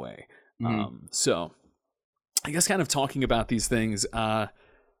satisfying way. So I guess kind of talking about these things,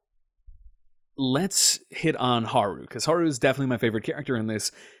 let's hit on Haru, because Haru is definitely my favorite character in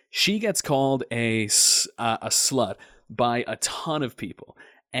this. She gets called a slut by a ton of people.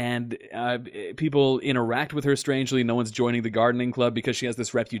 And people interact with her strangely. No one's joining the gardening club because she has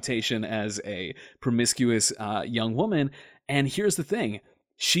this reputation as a promiscuous young woman. And here's the thing.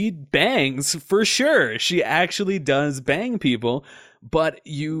 She bangs for sure. She actually does bang people. But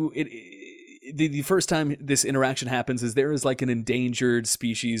the first time this interaction happens is there is like an endangered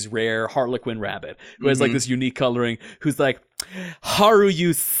species, rare harlequin rabbit who has like this unique coloring, who's like, Haru,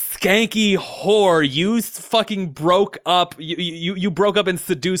 you skanky whore, you fucking broke up. You broke up and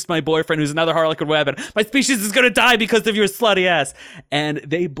seduced my boyfriend, who's another harlequin rabbit. My species is gonna die because of your slutty ass. And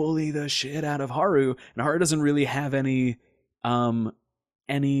they bully the shit out of Haru, and Haru doesn't really have any recourse.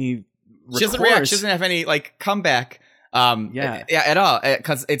 She doesn't react. She doesn't have any like comeback. At all,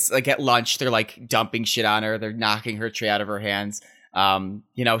 because it's like at lunch they're like dumping shit on her, they're knocking her tray out of her hands.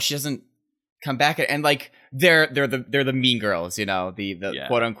 She doesn't come back, and like they're the mean girls, the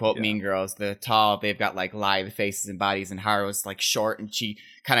quote unquote mean girls. The tall, they've got like live faces and bodies, and Haru's like short, and she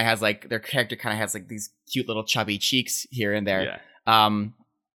kind of has like, their character kind of has like these cute little chubby cheeks here and there. And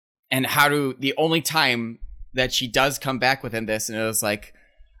Haru, the only time that she does come back within this, and it was like,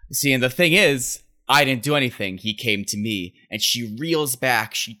 see, and the thing is, I didn't do anything. He came to me. And she reels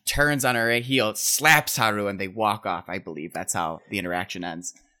back. She turns on her heel, slaps Haru, and they walk off. I believe that's how the interaction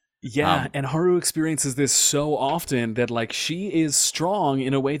ends. Yeah, and Haru experiences this so often that like she is strong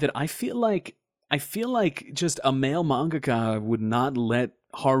in a way that I feel like just a male mangaka would not let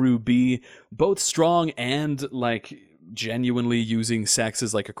Haru be both strong and like genuinely using sex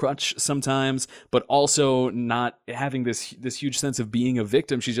as like a crutch sometimes, but also not having this huge sense of being a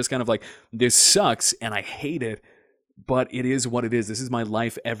victim. She's just kind of like, this sucks and I hate it, but it is what it is. This is my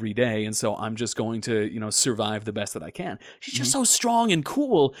life every day, and so I'm just going to, survive the best that I can. She's just so strong and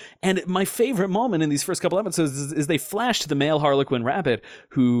cool. And my favorite moment in these first couple episodes is they flash to the male harlequin rabbit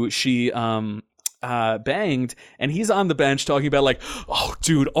who she banged, and he's on the bench talking about like, oh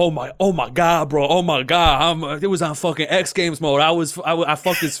dude, oh my god, bro, oh my god, it was on fucking X Games mode. I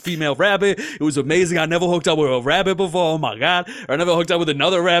fucked this female rabbit. It was amazing. I never hooked up with a rabbit before. Oh my god. Or I never hooked up with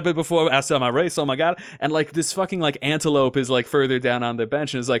another rabbit before after my race. Oh my god. And like this fucking like antelope is like further down on the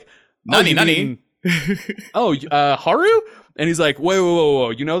bench and is like, Nani. Haru? And he's like, whoa,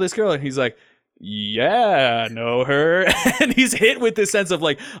 you know this girl? And he's like, yeah, I know her. And he's hit with this sense of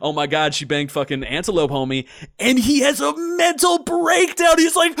like, oh my god, she banged fucking antelope homie, and he has a mental breakdown.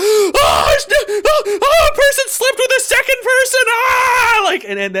 He's like, a person slept with a second person, like,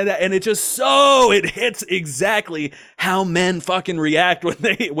 and it just it hits exactly how men fucking react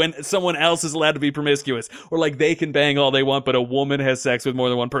when someone else is allowed to be promiscuous, or like they can bang all they want, but a woman has sex with more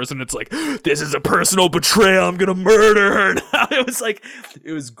than one person. It's like, this is a personal betrayal. I'm gonna murder her. It was like,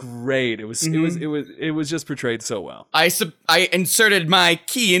 it was great. It was just portrayed so well. I inserted my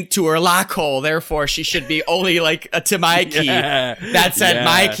key into her lock hole, therefore she should be only like to my key. That said,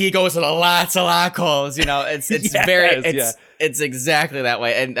 my key goes into lots of lock holes. It's it's exactly that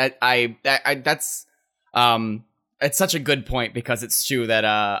way, and that's it's such a good point, because it's true that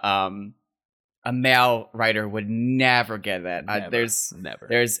a male writer would never get that.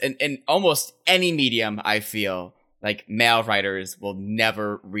 There's in almost any medium, I feel like male writers will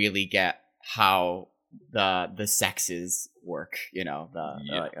never really get how the sexes work,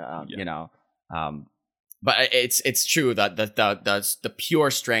 but it's true that the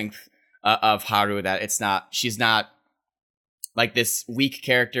pure strength of Haru, that she's not like this weak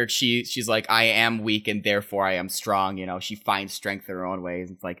character. She's like, I am weak and therefore I am strong. You know, she finds strength in her own ways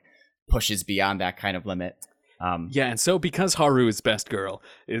and like pushes beyond that kind of limit. Yeah, and so because Haru is best girl,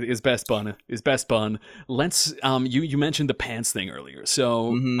 is best bun. Let's you mentioned the pants thing earlier.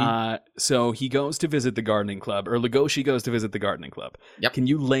 So so he goes to visit the gardening club, or Legoshi goes to visit the gardening club. Yep. Can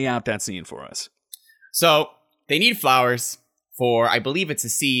you lay out that scene for us? So they need flowers for, I believe it's a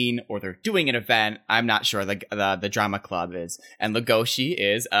scene, or they're doing an event. I'm not sure. The drama club is, and Legoshi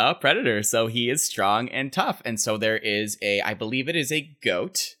is a predator, so he is strong and tough. And so there is I believe it is a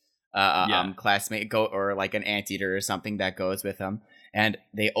goat. Classmate goat, or like an anteater or something that goes with them, and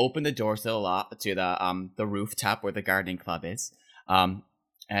they open the door to the rooftop where the gardening club is, and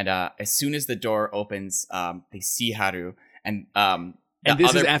as soon as the door opens, they see Haru, and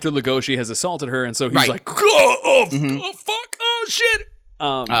this is after Legoshi has assaulted her, and so he's like, oh fuck, oh shit,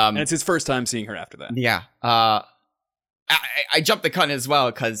 and it's his first time seeing her after that. Yeah, I jumped the gun as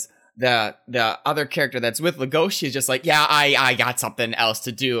well because the other character that's with Legoshi is just like, yeah, I got something else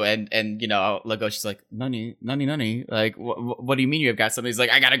to do, and you know, Legoshi's like, nani, like, what do you mean you have got something? He's like,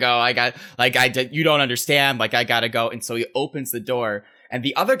 I gotta go, you don't understand, like, I gotta go. And so he opens the door, and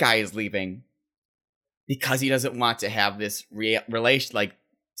the other guy is leaving because he doesn't want to have this relation, like,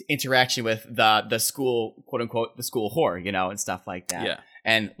 interaction with the school, quote unquote, the school whore, you know, and stuff like that. Yeah.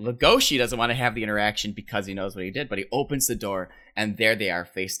 And Legoshi doesn't want to have the interaction because he knows what he did, but he opens the door, and there they are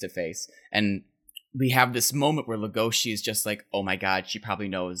face to face. And we have this moment where Legoshi is just like, oh my God, she probably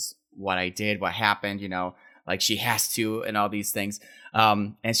knows what I did, what happened, you know, like she has to, and all these things.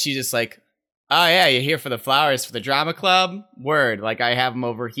 And she's just like, oh yeah, you're here for the flowers for the drama club? Word, like I have them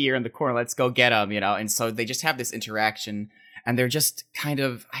over here in the corner, let's go get them, you know? And so they just have this interaction, and they're just kind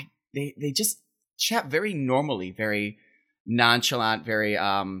of, they just chat very normally, very nonchalant, very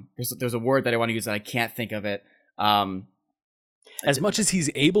there's a word that I want to use and I can't think of it, as much as he's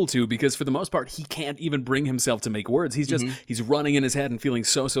able to, because for the most part he can't even bring himself to make words. He's just he's running in his head and feeling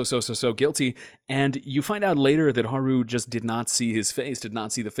so guilty. And you find out later that Haru just did not see his face, did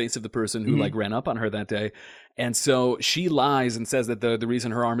not see the face of the person who like ran up on her that day. And so she lies and says that the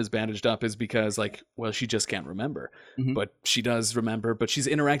reason her arm is bandaged up is because, like, well, she just can't remember. But she does remember, but she's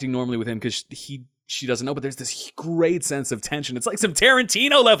interacting normally with him because she doesn't know. But there's this great sense of tension. It's like some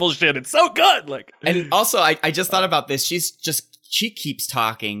Tarantino level shit. It's so good. Like, and also I just thought about this. She keeps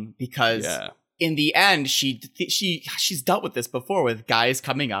talking because in the end she's dealt with this before, with guys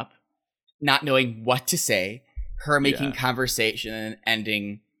coming up, not knowing what to say, her making conversation and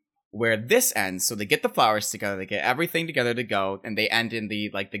ending where this ends. So they get the flowers together, they get everything together to go, and they end in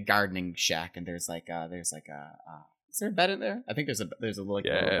the gardening shack. And there's like is there a bed in there? I think there's a little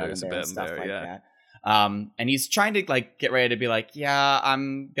bed in there and stuff like that. And he's trying to like get ready to be like, yeah,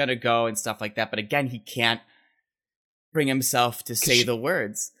 I'm gonna go and stuff like that. But again, he can't bring himself to say the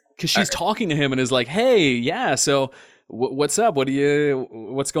words. Because she's talking to him and is like, hey, yeah, so what's up?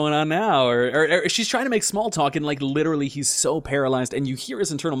 What's going on now? Or she's trying to make small talk, and like literally he's so paralyzed, and you hear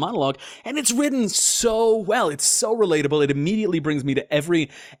his internal monologue, and it's written so well. It's so relatable. It immediately brings me to every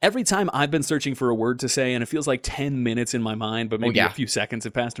time I've been searching for a word to say, and it feels like 10 minutes in my mind, but maybe a few seconds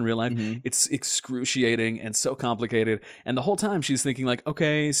have passed in real life. It's excruciating and so complicated. And the whole time she's thinking like,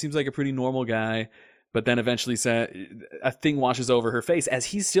 okay, seems like a pretty normal guy. But then eventually a thing washes over her face. As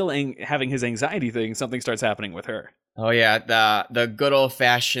he's still having his anxiety thing, something starts happening with her. Oh, yeah. The good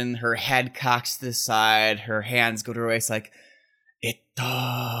old-fashioned, her head cocks to the side, her hands go to her waist like, he's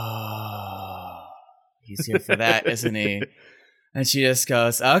here for that, isn't he? And she just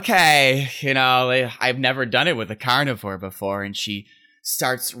goes, okay, you know, I've never done it with a carnivore before. And she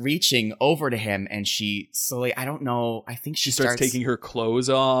starts reaching over to him, and she slowly, I don't know, I think she starts taking her clothes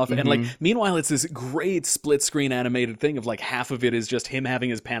off. And like, meanwhile, it's this great split screen animated thing of like half of it is just him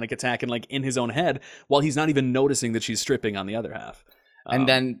having his panic attack and like in his own head, while he's not even noticing that she's stripping on the other half. And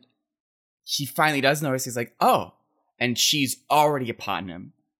then she finally does notice. He's like, oh, and she's already upon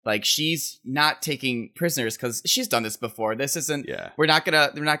him. Like, she's not taking prisoners because she's done this before. This isn't, they're not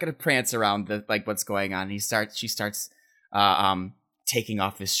gonna prance around the, like, what's going on. She starts taking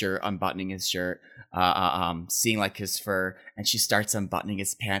off his shirt, unbuttoning his shirt, seeing like his fur, and she starts unbuttoning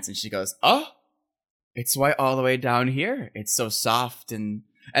his pants, and she goes, oh, it's white all the way down here. It's so soft and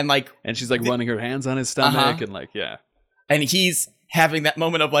like, and she's like running her hands on his stomach and like, and he's having that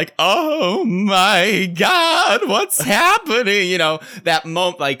moment of like, oh my God, what's happening? You know, that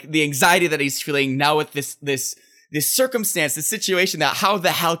moment, like the anxiety that he's feeling now with this circumstance, this situation, that how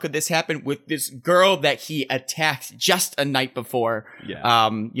the hell could this happen with this girl that he attacked just a night before?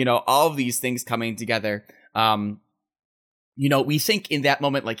 You know, all of these things coming together. You we think in that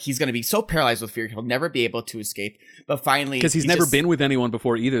moment, like, he's going to be so paralyzed with fear, he'll never be able to escape. But finally, because he's never been with anyone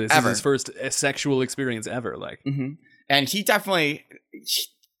before either. This ever. is his first sexual experience ever. Like, and he definitely,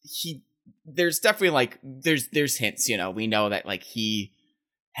 there's definitely like, there's hints, we know that like he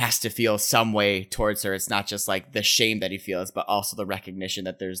has to feel some way towards her. It's not just like the shame that he feels, but also the recognition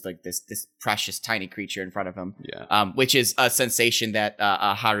that there's like this precious tiny creature in front of him. Yeah. Which is a sensation that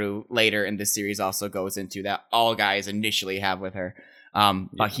Haru later in this series also goes into, that all guys initially have with her.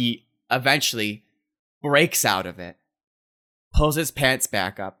 But he eventually breaks out of it, pulls his pants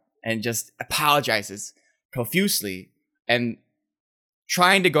back up, and just apologizes profusely. And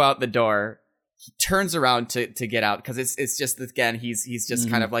trying to go out the door, he turns around to get out, because it's just, again, he's just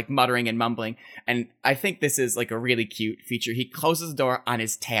kind of like muttering and mumbling. And I think this is like a really cute feature. He closes the door on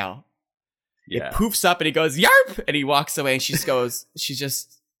his tail. Yeah. It poofs up and he goes, yarp! And he walks away, and she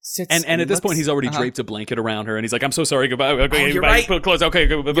just sits. And at this point, he's already draped a blanket around her, and he's like, "I'm so sorry. Goodbye. Okay, you're right. Put clothes. Okay,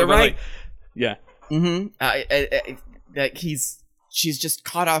 you're right. Yeah. That she's just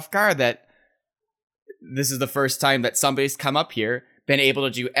caught off guard that this is the first time that somebody's come up here, been able to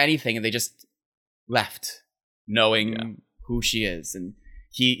do anything, and they just left, knowing who she is. And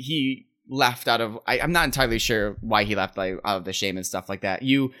he left out of, I'm not entirely sure why he left, like, out of the shame and stuff like that.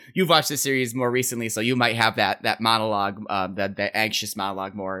 You've watched the series more recently, so you might have that monologue, that anxious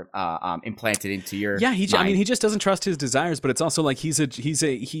monologue more implanted into your mind. I mean, he just doesn't trust his desires, but it's also like he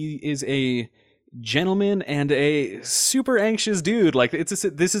is a gentleman and a super anxious dude. Like, this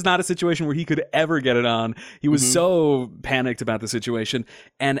is not a situation where he could ever get it on. He was so panicked about the situation,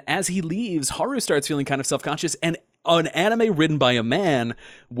 and as he leaves, Haru starts feeling kind of self-conscious, and an anime written by a man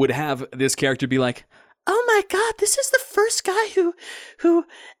would have this character be like, "Oh my god, this is the first guy who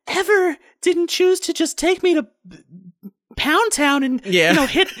ever didn't choose to just take me to Pound Town and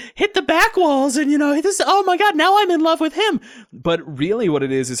hit the back walls, and this, oh my god, now I'm in love with him." But really what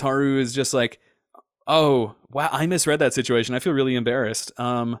it is Haru is just like, "Oh, wow, I misread that situation. I feel really embarrassed.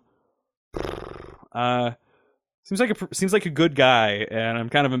 Seems like a good guy, and I'm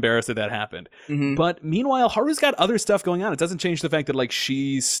kind of embarrassed that happened." But meanwhile, Haru's got other stuff going on. It doesn't change the fact that, like,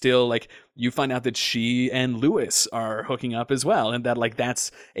 she's still, like, you find out that she and Lewis are hooking up as well, and that, like,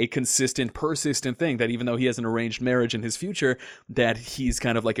 that's a consistent, persistent thing, that even though he has an arranged marriage in his future, that he's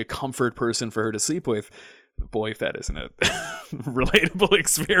kind of like a comfort person for her to sleep with. Boy, if that isn't a relatable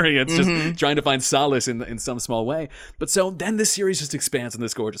experience, just trying to find solace in some small way. But so then this series just expands in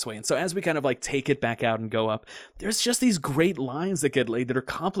this gorgeous way. And so as we kind of like take it back out and go up, there's just these great lines that get laid that are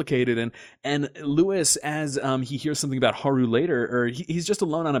complicated. And Lewis, as he hears something about Haru later, or he's just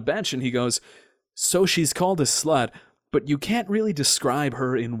alone on a bench, and he goes, "So she's called a slut, but you can't really describe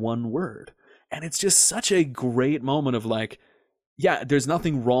her in one word." And it's just such a great moment of like, yeah, there's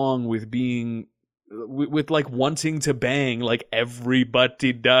nothing wrong with being with like wanting to bang like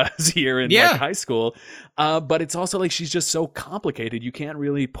everybody does here in like high school, but it's also like she's just so complicated, you can't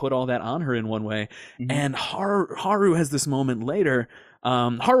really put all that on her in one way. And Haru has this moment later,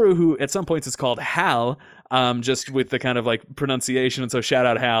 Haru, who at some points is called Hal, just with the kind of like pronunciation, and so shout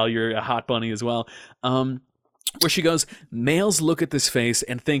out Hal, you're a hot bunny as well, where she goes, "Males look at this face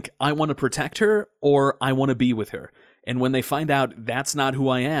and think I want to protect her or I want to be with her. And when they find out that's not who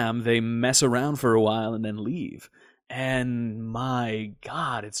I am, they mess around for a while and then leave." And my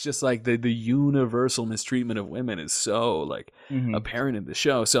God, it's just like the universal mistreatment of women is so like apparent in the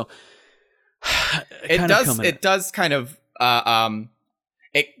show. So it does kind of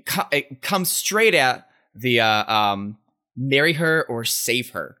it comes straight at the marry her or save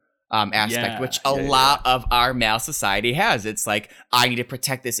her aspect, which a lot of our male society has. It's like, I need to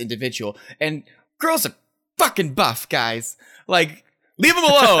protect this individual, and girls are fucking buff, guys. Like, leave them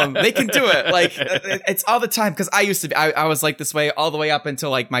alone. They can do it. Like, it's all the time. Because I used to be, I was like this way all the way up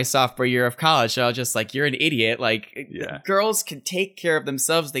until like my sophomore year of college. So I was just like, you're an idiot. Like, girls can take care of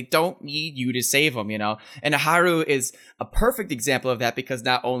themselves. They don't need you to save them, And Haru is a perfect example of that, because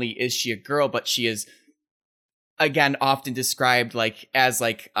not only is she a girl, but she is, again, often described like as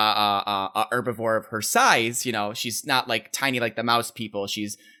like a herbivore of her size. She's not like tiny like the mouse people.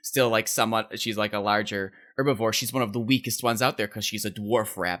 She's still like she's like a larger herbivore. She's one of the weakest ones out there because she's a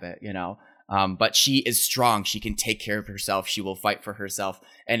dwarf rabbit, but she is strong. She can take care of herself. She will fight for herself.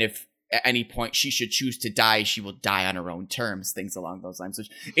 And if at any point she should choose to die, she will die on her own terms, things along those lines, which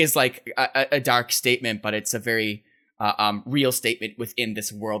is like a dark statement, but it's a very real statement within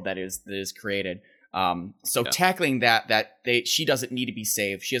this world that is created. Tackling that she doesn't need to be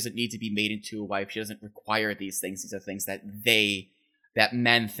saved. She doesn't need to be made into a wife. She doesn't require these things. These are things that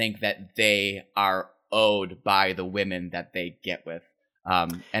men think that they are owed by the women that they get with.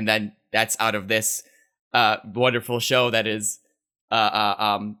 And then that's out of this wonderful show that is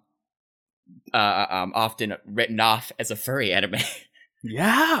often written off as a furry anime.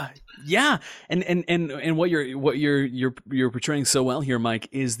 Yeah, and what you're portraying so well here, Mike,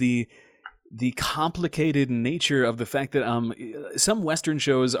 is the complicated nature of the fact that some Western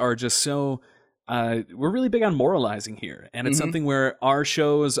shows are just so. We're really big on moralizing here, and it's something where our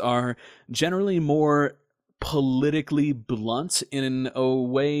shows are generally more politically blunt in a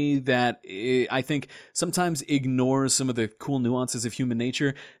way that I think sometimes ignores some of the cool nuances of human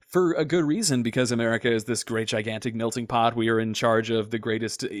nature, for a good reason, because America is this great gigantic melting pot. We are in charge of the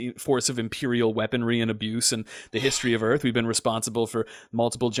greatest force of imperial weaponry and abuse in the history of Earth. We've been responsible for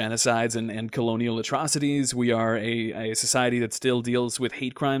multiple genocides and colonial atrocities. We are a society that still deals with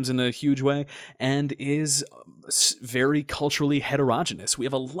hate crimes in a huge way and is very culturally heterogeneous. We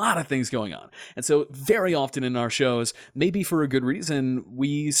have a lot of things going on. And so very often in our shows, maybe for a good reason,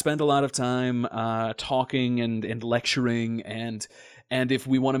 we spend a lot of time talking and lecturing and if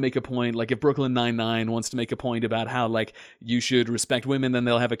we want to make a point, like if Brooklyn Nine-Nine wants to make a point about how like you should respect women, then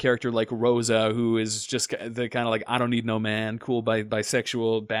they'll have a character like Rosa, who is just the kind of like, I don't need no man, cool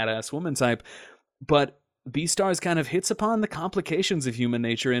bisexual badass woman type. But Beastars kind of hits upon the complications of human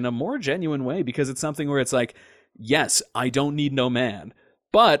nature in a more genuine way, because it's something where it's like, yes, I don't need no man,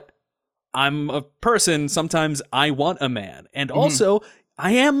 but I'm a person. Sometimes I want a man. And also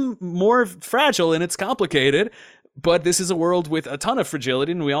I am more fragile and it's complicated. But this is a world with a ton of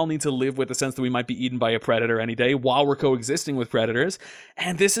fragility, and we all need to live with the sense that we might be eaten by a predator any day while we're coexisting with predators.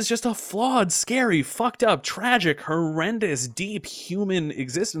 And this is just a flawed, scary, fucked up, tragic, horrendous, deep human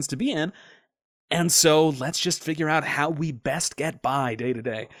existence to be in. And so let's just figure out how we best get by day to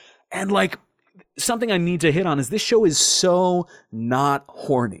day. And like, something I need to hit on is this show is so not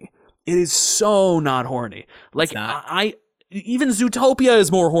horny. It is so not horny. Like, even Zootopia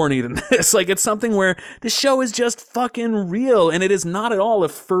is more horny than this. Like, it's something where the show is just fucking real, and it is not at all a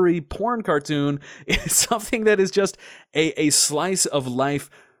furry porn cartoon. It's something that is just a slice of life,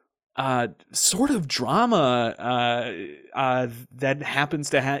 sort of drama that happens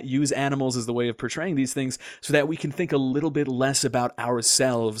to use animals as the way of portraying these things, so that we can think a little bit less about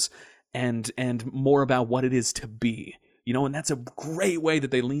ourselves and more about what it is to be. You know, and that's a great way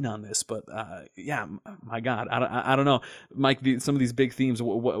that they lean on this. But yeah, my God, I don't know, Mike. Some of these big themes,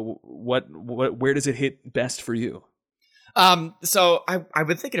 where does it hit best for you? So I've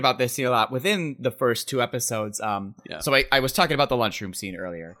been thinking about this a lot within the first two episodes. So I was talking about the lunchroom scene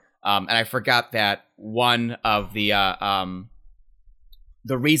earlier, and I forgot that one of the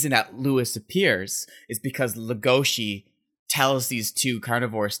reason that Lewis appears is because Legoshi tells these two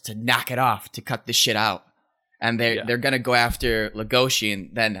carnivores to knock it off, to cut this shit out. And they're gonna go after Legoshi,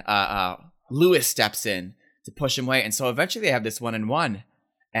 and then Lewis steps in to push him away. And so eventually they have this 1-on-1,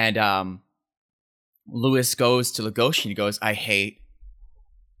 and Lewis goes to Legoshi and he goes, "I hate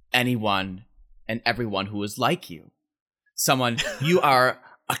anyone and everyone who is like you. You are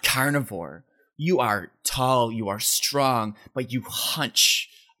a carnivore. You are tall. You are strong, but you hunch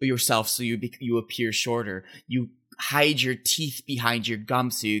yourself so you appear shorter. You hide your teeth behind your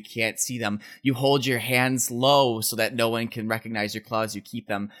gums so you can't see them. You hold your hands low so that no one can recognize your claws. You keep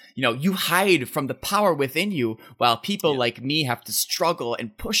them, you hide from the power within you, while people like me have to struggle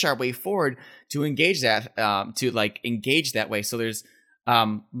and push our way forward to engage that, engage that way." So there's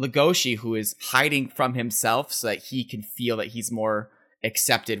Legoshi, who is hiding from himself so that he can feel that he's more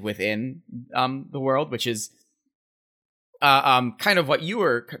accepted within the world, which is kind of what you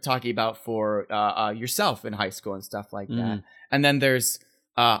were talking about for yourself in high school and stuff like that. And then there's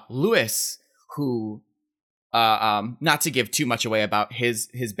Lewis, who, not to give too much away about his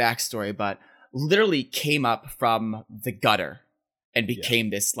backstory, but literally came up from the gutter and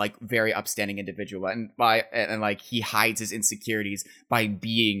became this like very upstanding individual. And he hides his insecurities by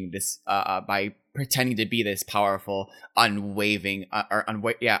being this, by pretending to be this powerful, unwavering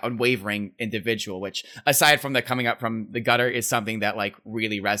individual, which, aside from the coming up from the gutter, is something that like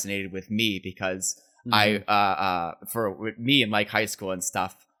really resonated with me, because for me in like high school and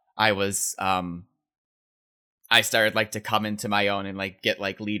stuff, I was I started like to come into my own and like get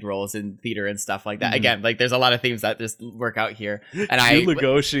like lead roles in theater and stuff like that. Again, like there's a lot of themes that just work out here. And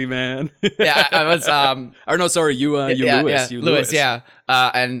Legoshi, man. I was or no, sorry, Lewis.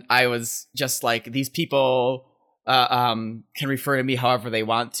 And I was just like, these people can refer to me however they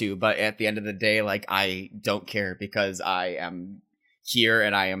want to, but at the end of the day, like, I don't care, because I am here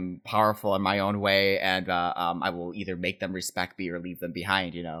and I am powerful in my own way, and I will either make them respect me or leave them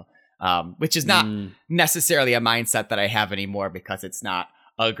behind, which is not necessarily a mindset that I have anymore, because it's not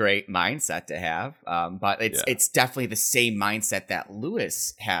a great mindset to have. But it's definitely the same mindset that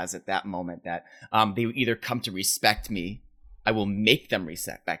Lewis has at that moment, that they either come to respect me, I will make them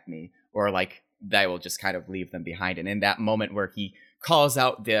respect me, or like I will just kind of leave them behind. And in that moment where he calls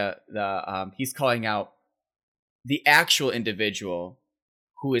out he's calling out the actual individual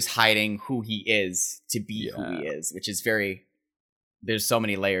who is hiding who he is to be who he is, which is there's so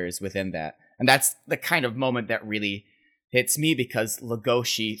many layers within that. And that's the kind of moment that really hits me, because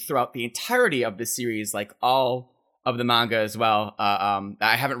Legoshi, throughout the entirety of the series, like all of the manga as well,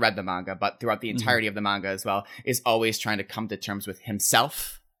 I haven't read the manga, but throughout the entirety of the manga as well, is always trying to come to terms with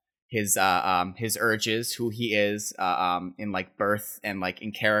himself, his urges, who he is in like birth and like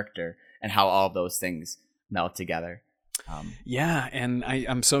in character, and how all of those things meld together. And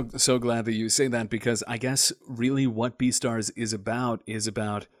I'm so glad that you say that, because I guess really what Beastars is about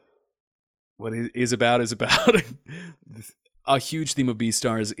a huge theme of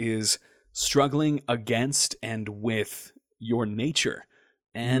Beastars is struggling against and with your nature.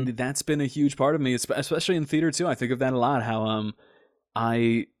 And that's been a huge part of me, especially in theater too. I think of that a lot, how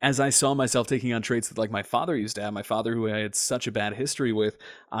as I saw myself taking on traits that like my father used to have, my father who I had such a bad history with,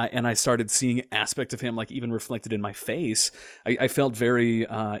 and I started seeing aspects of him like even reflected in my face, I felt very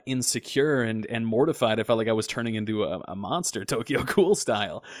insecure and mortified. I felt like I was turning into a monster, Tokyo Ghoul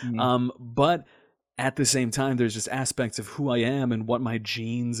style. But at the same time, there's just aspects of who I am and what my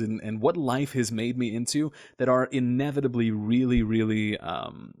genes and what life has made me into that are inevitably really, really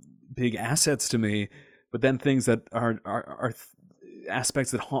big assets to me, but then things that are aspects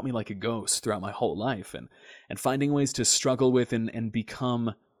that haunt me like a ghost throughout my whole life, and finding ways to struggle with and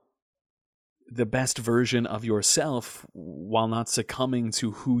become the best version of yourself while not succumbing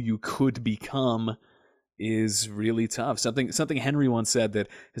to who you could become is really tough. Something Henry once said that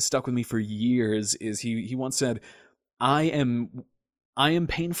has stuck with me for years is he once said, I am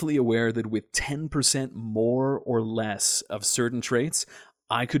painfully aware that with 10% more or less of certain traits,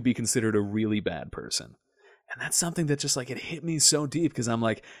 I could be considered a really bad person. And that's something that just like it hit me so deep, because I'm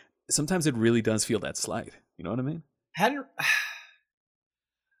like, sometimes it really does feel that slight. You know what I mean?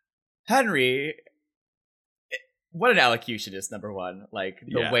 Henry, what an elocutionist, number one. Like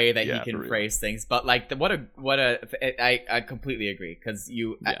the way that he can phrase things, but like I completely agree, because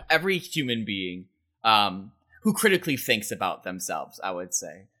every human being who critically thinks about themselves, I would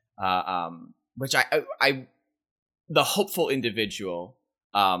say, which I the hopeful individual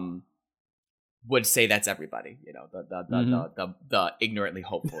would say that's everybody, you know, the ignorantly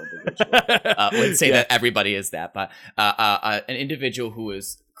hopeful individual would say that everybody is that, but an individual who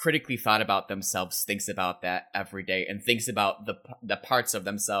is critically thought about themselves thinks about that every day, and thinks about the parts of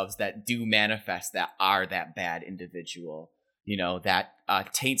themselves that do manifest, that are that bad individual, you know, that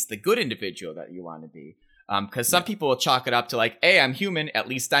taints the good individual that you want to be. Because some people will chalk it up to like, hey, I'm human, at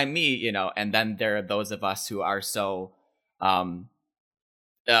least I'm me, you know, and then there are those of us who are so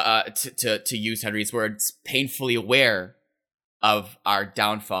to use Henry's words, painfully aware of our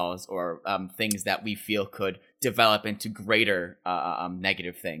downfalls, or things that we feel could develop into greater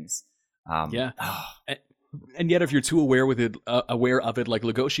negative things. And yet, if you're too aware of it, like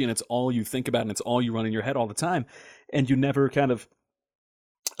Legoshi, and it's all you think about and it's all you run in your head all the time, and you never kind of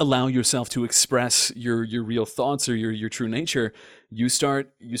allow yourself to express your real thoughts or your true nature, you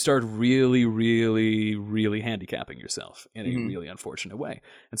start really, really, really handicapping yourself in a really unfortunate way.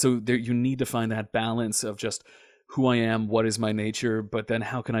 And so you need to find that balance of just who I am, what is my nature, but then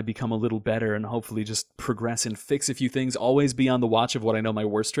how can I become a little better and hopefully just progress and fix a few things, always be on the watch of what I know my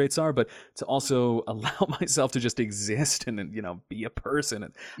worst traits are, but to also allow myself to just exist and, you know, be a person.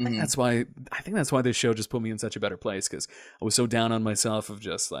 And I think that's why this show just put me in such a better place, because I was so down on myself of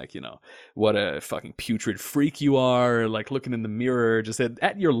just like, you know, what a fucking putrid freak you are, like looking in the mirror just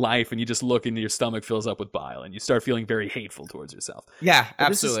at your life, and you just look and your stomach fills up with bile and you start feeling very hateful towards yourself. Yeah,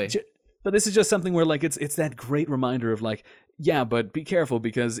 absolutely. But this is just something where like it's that great reminder of like, yeah, but be careful,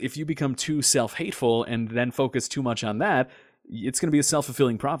 because if you become too self-hateful and then focus too much on that, it's going to be a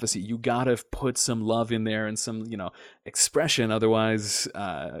self-fulfilling prophecy. You got to put some love in there and some, you know, expression. Otherwise,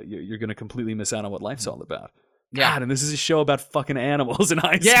 you're going to completely miss out on what life's all about. Yeah. God, and this is a show about fucking animals in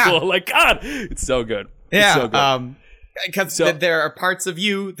high school. Like, God, it's so good. Yeah. It's so good. Because there are parts of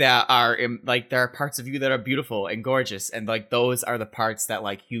you that are there are parts of you that are beautiful and gorgeous, and like those are the parts that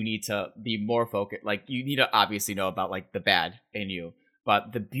like you need to be more focused. Like you need to obviously know about like the bad in you,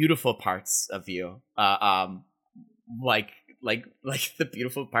 but the beautiful parts of you, like the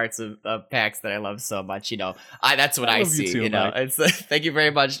beautiful parts of PAX that I love so much. You know, that's what I see. You know, it's thank you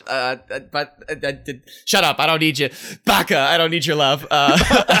very much. But shut up! I don't need you, Baka. I don't need your love.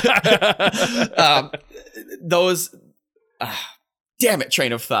 Those. Damn it,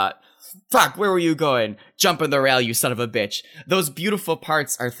 train of thought. Fuck, where were you going? Jump in the rail, you son of a bitch. Those beautiful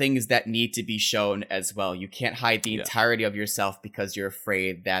parts are things that need to be shown as well. You can't hide the entirety of yourself because you're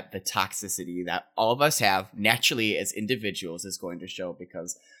afraid that the toxicity that all of us have naturally as individuals is going to show,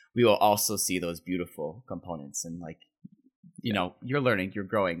 because we will also see those beautiful components. And like, you know, you're learning, you're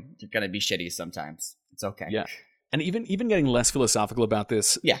growing, you're going to be shitty sometimes. It's okay. Yeah. And even getting less philosophical about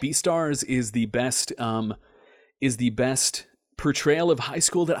this, Beastars is the best portrayal of high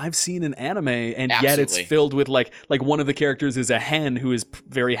school that I've seen in anime, and yet it's filled with like one of the characters is a hen who is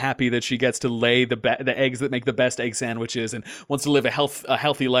very happy that she gets to lay the eggs that make the best egg sandwiches and wants to live a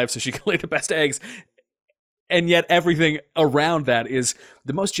healthy life so she can lay the best eggs. And yet everything around that is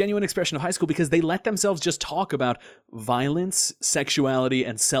the most genuine expression of high school, because they let themselves just talk about violence, sexuality,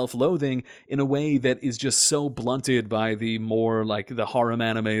 and self-loathing in a way that is just so blunted by the more like the harem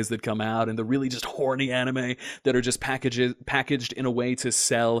animes that come out and the really just horny anime that are just packaged in a way to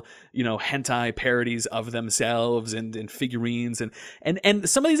sell, you know, hentai parodies of themselves and figurines. And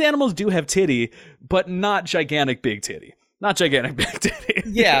some of these animals do have titty, but not gigantic big titty. Not gigantic big titty.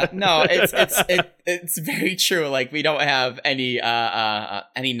 Yeah, no, it's very true. Like, we don't have any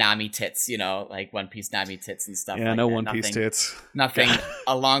Nami tits, you know, like One Piece Nami tits and stuff. Yeah, like no that. One Piece tits. Nothing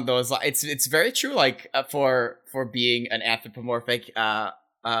along those lines. It's very true. Like for being an anthropomorphic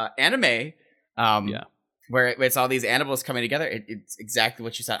anime, where it's all these animals coming together. It's exactly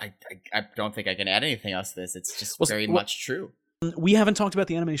what you said. I don't think I can add anything else to this. It's just very much true. We haven't talked about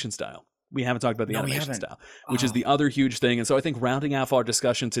the animation style. We haven't talked about the animation style, which is the other huge thing. And so I think rounding off our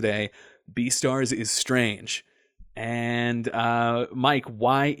discussion today, Beastars is strange. And Mike,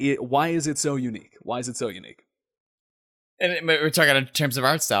 why is it so unique? Why is it so unique? And we're talking in terms of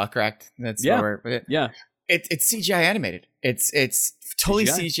art style, correct? That's It's CGI animated. It's totally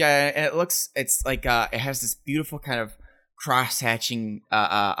CGI, and it's like it has this beautiful kind of cross-hatching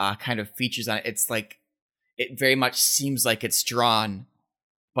kind of features on it. It's like it very much seems like it's drawn,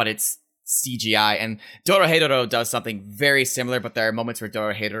 but it's CGI. And Dorohedoro does something very similar, but there are moments where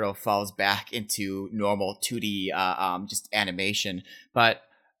Dorohedoro falls back into normal 2D just animation. But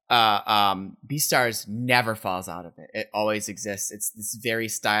Beastars never falls out of it. It always exists. It's this very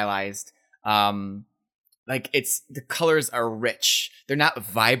stylized, like the colors are rich. They're not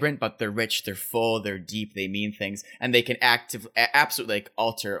vibrant, but they're rich. They're full. They're deep. They mean things, and they can absolutely like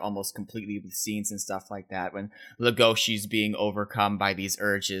alter almost completely with scenes and stuff like that. When Legoshi's being overcome by these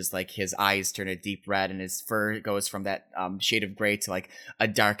urges, like his eyes turn a deep red, and his fur goes from that shade of gray to like a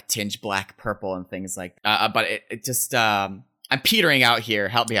dark tinge black purple and things like. But it just I'm petering out here.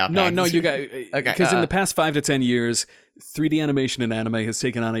 Help me out. No, you got okay. Because in the past 5 to 10 years, 3D animation in anime has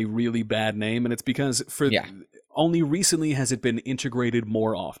taken on a really bad name, and it's because only recently has it been integrated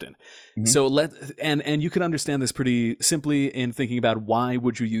more often. Mm-hmm. So and you can understand this pretty simply in thinking about why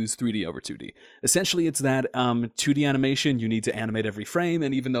would you use 3D over 2D. Essentially, it's that 2D animation, you need to animate every frame,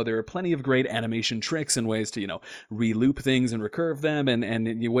 and even though there are plenty of great animation tricks and ways to, you know, re-loop things and recurve them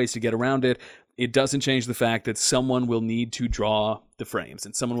and ways to get around it, it doesn't change the fact that someone will need to draw the frames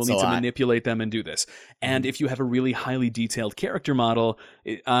and someone will need to manipulate them and do this. And if you have a really highly detailed character model,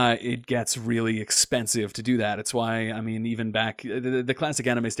 it gets really expensive to do that. It's why, I mean, even back, the classic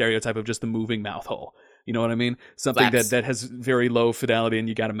anime stereotype of just the moving mouth hole. You know what I mean? Something that has very low fidelity and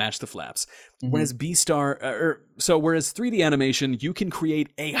you got to match the flaps. Mm-hmm. Whereas whereas 3D animation, you can create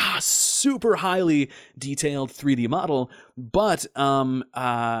a super highly detailed 3D model, but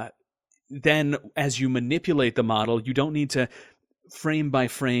then as you manipulate the model, you don't need to frame by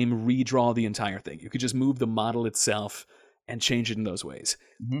frame redraw the entire thing. You could just move the model itself and change it in those ways.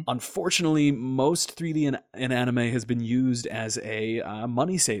 Mm-hmm. Unfortunately, most 3D in anime has been used as a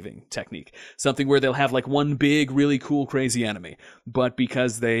money-saving technique. Something where they'll have like one big, really cool, crazy anime. But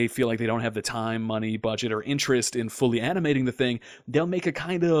because they feel like they don't have the time, money, budget, or interest in fully animating the thing, they'll make a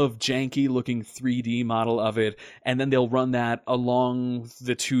kind of janky-looking 3D model of it, and then they'll run that along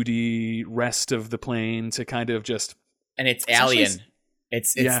the 2D rest of the plane to kind of just... And it's alien.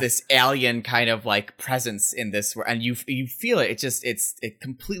 It's this alien kind of like presence in this, and you feel it. It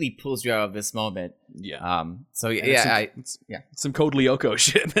completely pulls you out of this moment. Yeah. Some Code Lyoko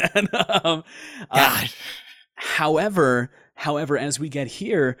shit, man. However, as we get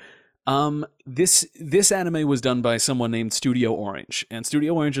here, this anime was done by someone named Studio Orange, and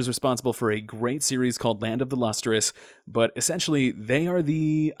Studio Orange is responsible for a great series called Land of the Lustrous. But essentially, they're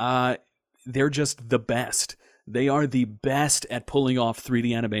just the best They are the best at pulling off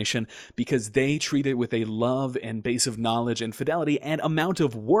 3D animation because they treat it with a love and base of knowledge and fidelity and amount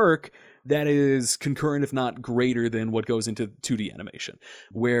of work that is concurrent, if not greater, than what goes into 2D animation,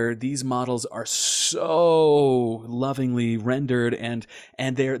 where these models are so lovingly rendered, and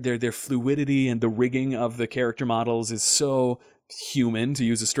their fluidity and the rigging of the character models is so human, to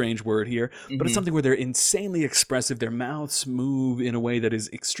use a strange word here, but it's something where they're insanely expressive. Their mouths move in a way that is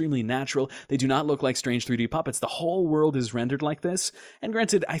extremely natural. They do not look like strange 3D puppets. The whole world is rendered like this. And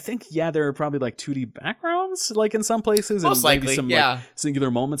granted, I think, there are probably like 2D backgrounds, like in some places, most and maybe likely, some like, singular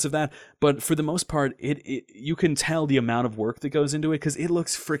moments of that. But for the most part, it you can tell the amount of work that goes into it because it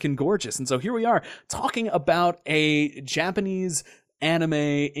looks freaking gorgeous. And so here we are talking about a Japanese anime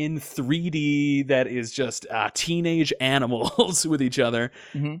in 3D that is just teenage animals with each other,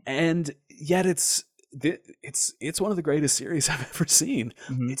 and yet it's one of the greatest series I've ever seen.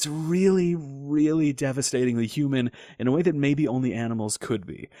 It's really, really devastatingly human in a way that maybe only animals could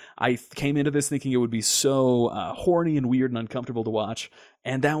be. I came into this thinking it would be so horny and weird and uncomfortable to watch,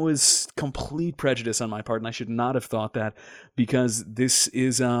 and that was complete prejudice on my part, and I should not have thought that, because this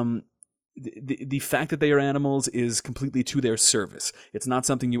is the fact that they are animals is completely to their service. It's not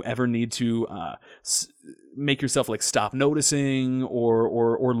something you ever need to make yourself like stop noticing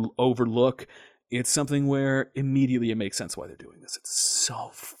or overlook. It's something where immediately it makes sense why they're doing this. It's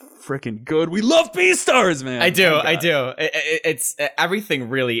so freaking good. We love Beastars, man. I do. It's everything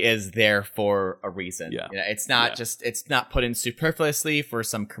really is there for a reason. Yeah. It's not just, it's not put in superfluously for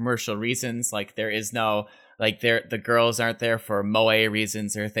some commercial reasons. Like there is no, like the girls aren't there for moe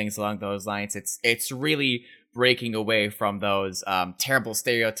reasons or things along those lines. It's really breaking away from those terrible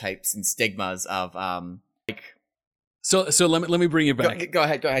stereotypes and stigmas of like. So let me bring you back. Go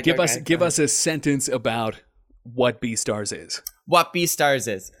ahead. Give us a sentence about what Beastars is. What Beastars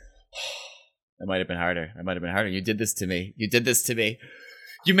is. That might have been harder. You did this to me.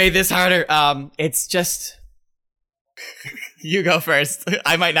 You made this harder. It's just. You go first.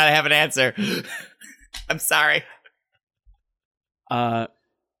 I might not have an answer. I'm sorry. A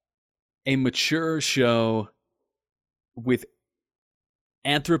mature show with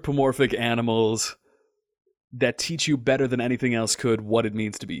anthropomorphic animals that teach you better than anything else could what it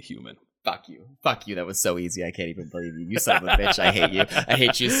means to be human. Fuck you. That was so easy. I can't even believe you. You son of a bitch. I hate you. I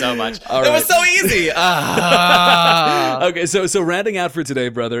hate you so much. All that right. was so easy. Okay, so rounding out for today,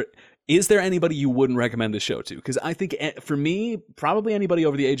 brother, is there anybody you wouldn't recommend this show to? Because I think for me, probably anybody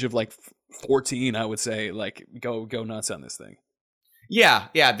over the age of like 14, I would say, like, go nuts on this thing. Yeah.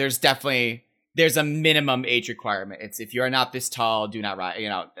 There's a minimum age requirement. It's if you're not this tall, do not ride.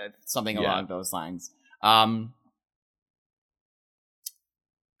 Something along those lines.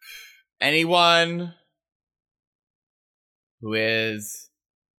 Anyone who is,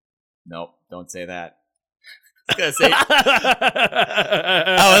 nope, don't say that. I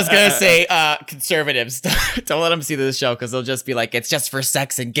was gonna say conservatives. Don't let them see this show because they'll just be like, it's just for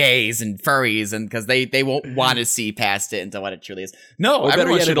sex and gays and furries, and because they won't want to see past it into what it truly is. No, or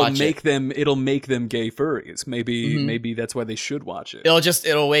better yet, it'll make them gay furries. Maybe that's why they should watch it.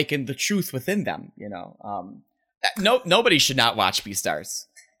 It'll awaken the truth within them. Nobody should not watch Beastars.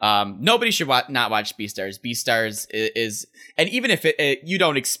 Nobody should not watch Beastars. Beastars is, and even if you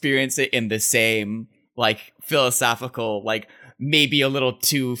don't experience it in the same like philosophical, like maybe a little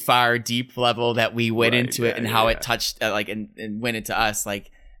too far deep level that we went into it and how it touched and went into us,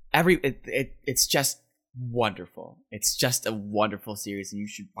 like it's just wonderful. It's just a wonderful series, and you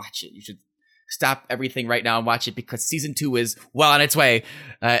should watch it. You should stop everything right now and watch it because season 2 is well on its way,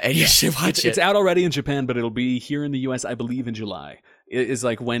 and you should watch it. It's out already in Japan, but it'll be here in the US, I believe, in July. It is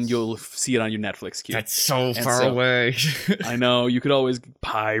like when you'll see it on your Netflix queue. That's so far away. I know, you could always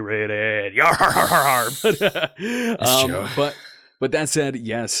pirate it. But that said,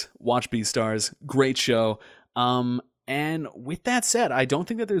 yes, watch Beastars. Great show. And with that said, I don't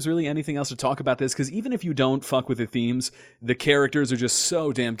think that there's really anything else to talk about this, because even if you don't fuck with the themes, the characters are just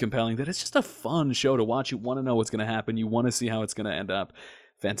so damn compelling that it's just a fun show to watch. You want to know what's going to happen. You want to see how it's going to end up.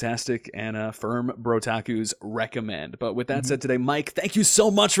 Fantastic, and firm Brotaku's recommend. But with that said today, Mike, thank you so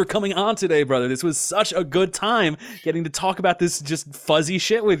much for coming on today, brother. This was such a good time getting to talk about this just fuzzy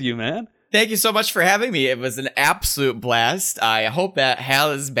shit with you, man. Thank you so much for having me. It was an absolute blast. I hope that Hal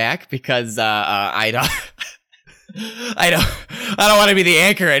is back because I don't want to be the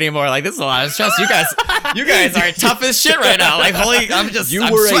anchor anymore. Like, this is a lot of stress. You guys You guys are tough as shit right now. Like, holy, I'm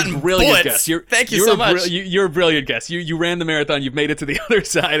a brilliant guest. Thank you so much. You're a brilliant guest. You ran the marathon. You've made it to the other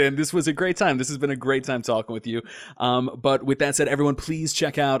side, and this was a great time. This has been a great time talking with you. But with that said, everyone, please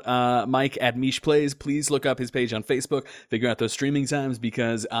check out Mike at Mish Plays. Please look up his page on Facebook. Figure out those streaming times,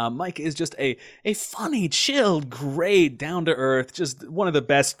 because Mike is just a funny, chilled, great, down to earth, just one of the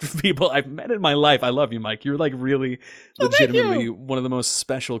best people I've met in my life. I love you, Mike. You're like really legitimately one of the most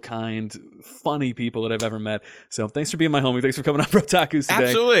special, kind, funny people that I've ever met. So thanks for being my homie. Thanks for coming on Brotakus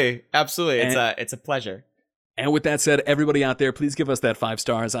today. Absolutely. It's a pleasure. And with that said, everybody out there, please give us that 5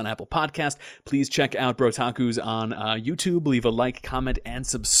 stars on Apple Podcast. Please check out Brotakus on YouTube. Leave a like, comment, and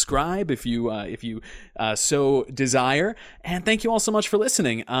subscribe if you so desire. And thank you all so much for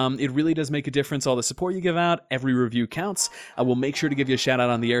listening. It really does make a difference, all the support you give out. Every review counts. I will make sure to give you a shout out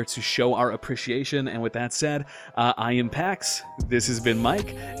on the air to show our appreciation. And with that said, I am Pax. This has been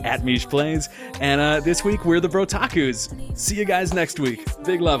Mike at Mish Plays. And this week, we're the Brotakus. See you guys next week.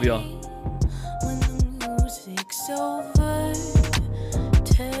 Big love, y'all. When the music's over.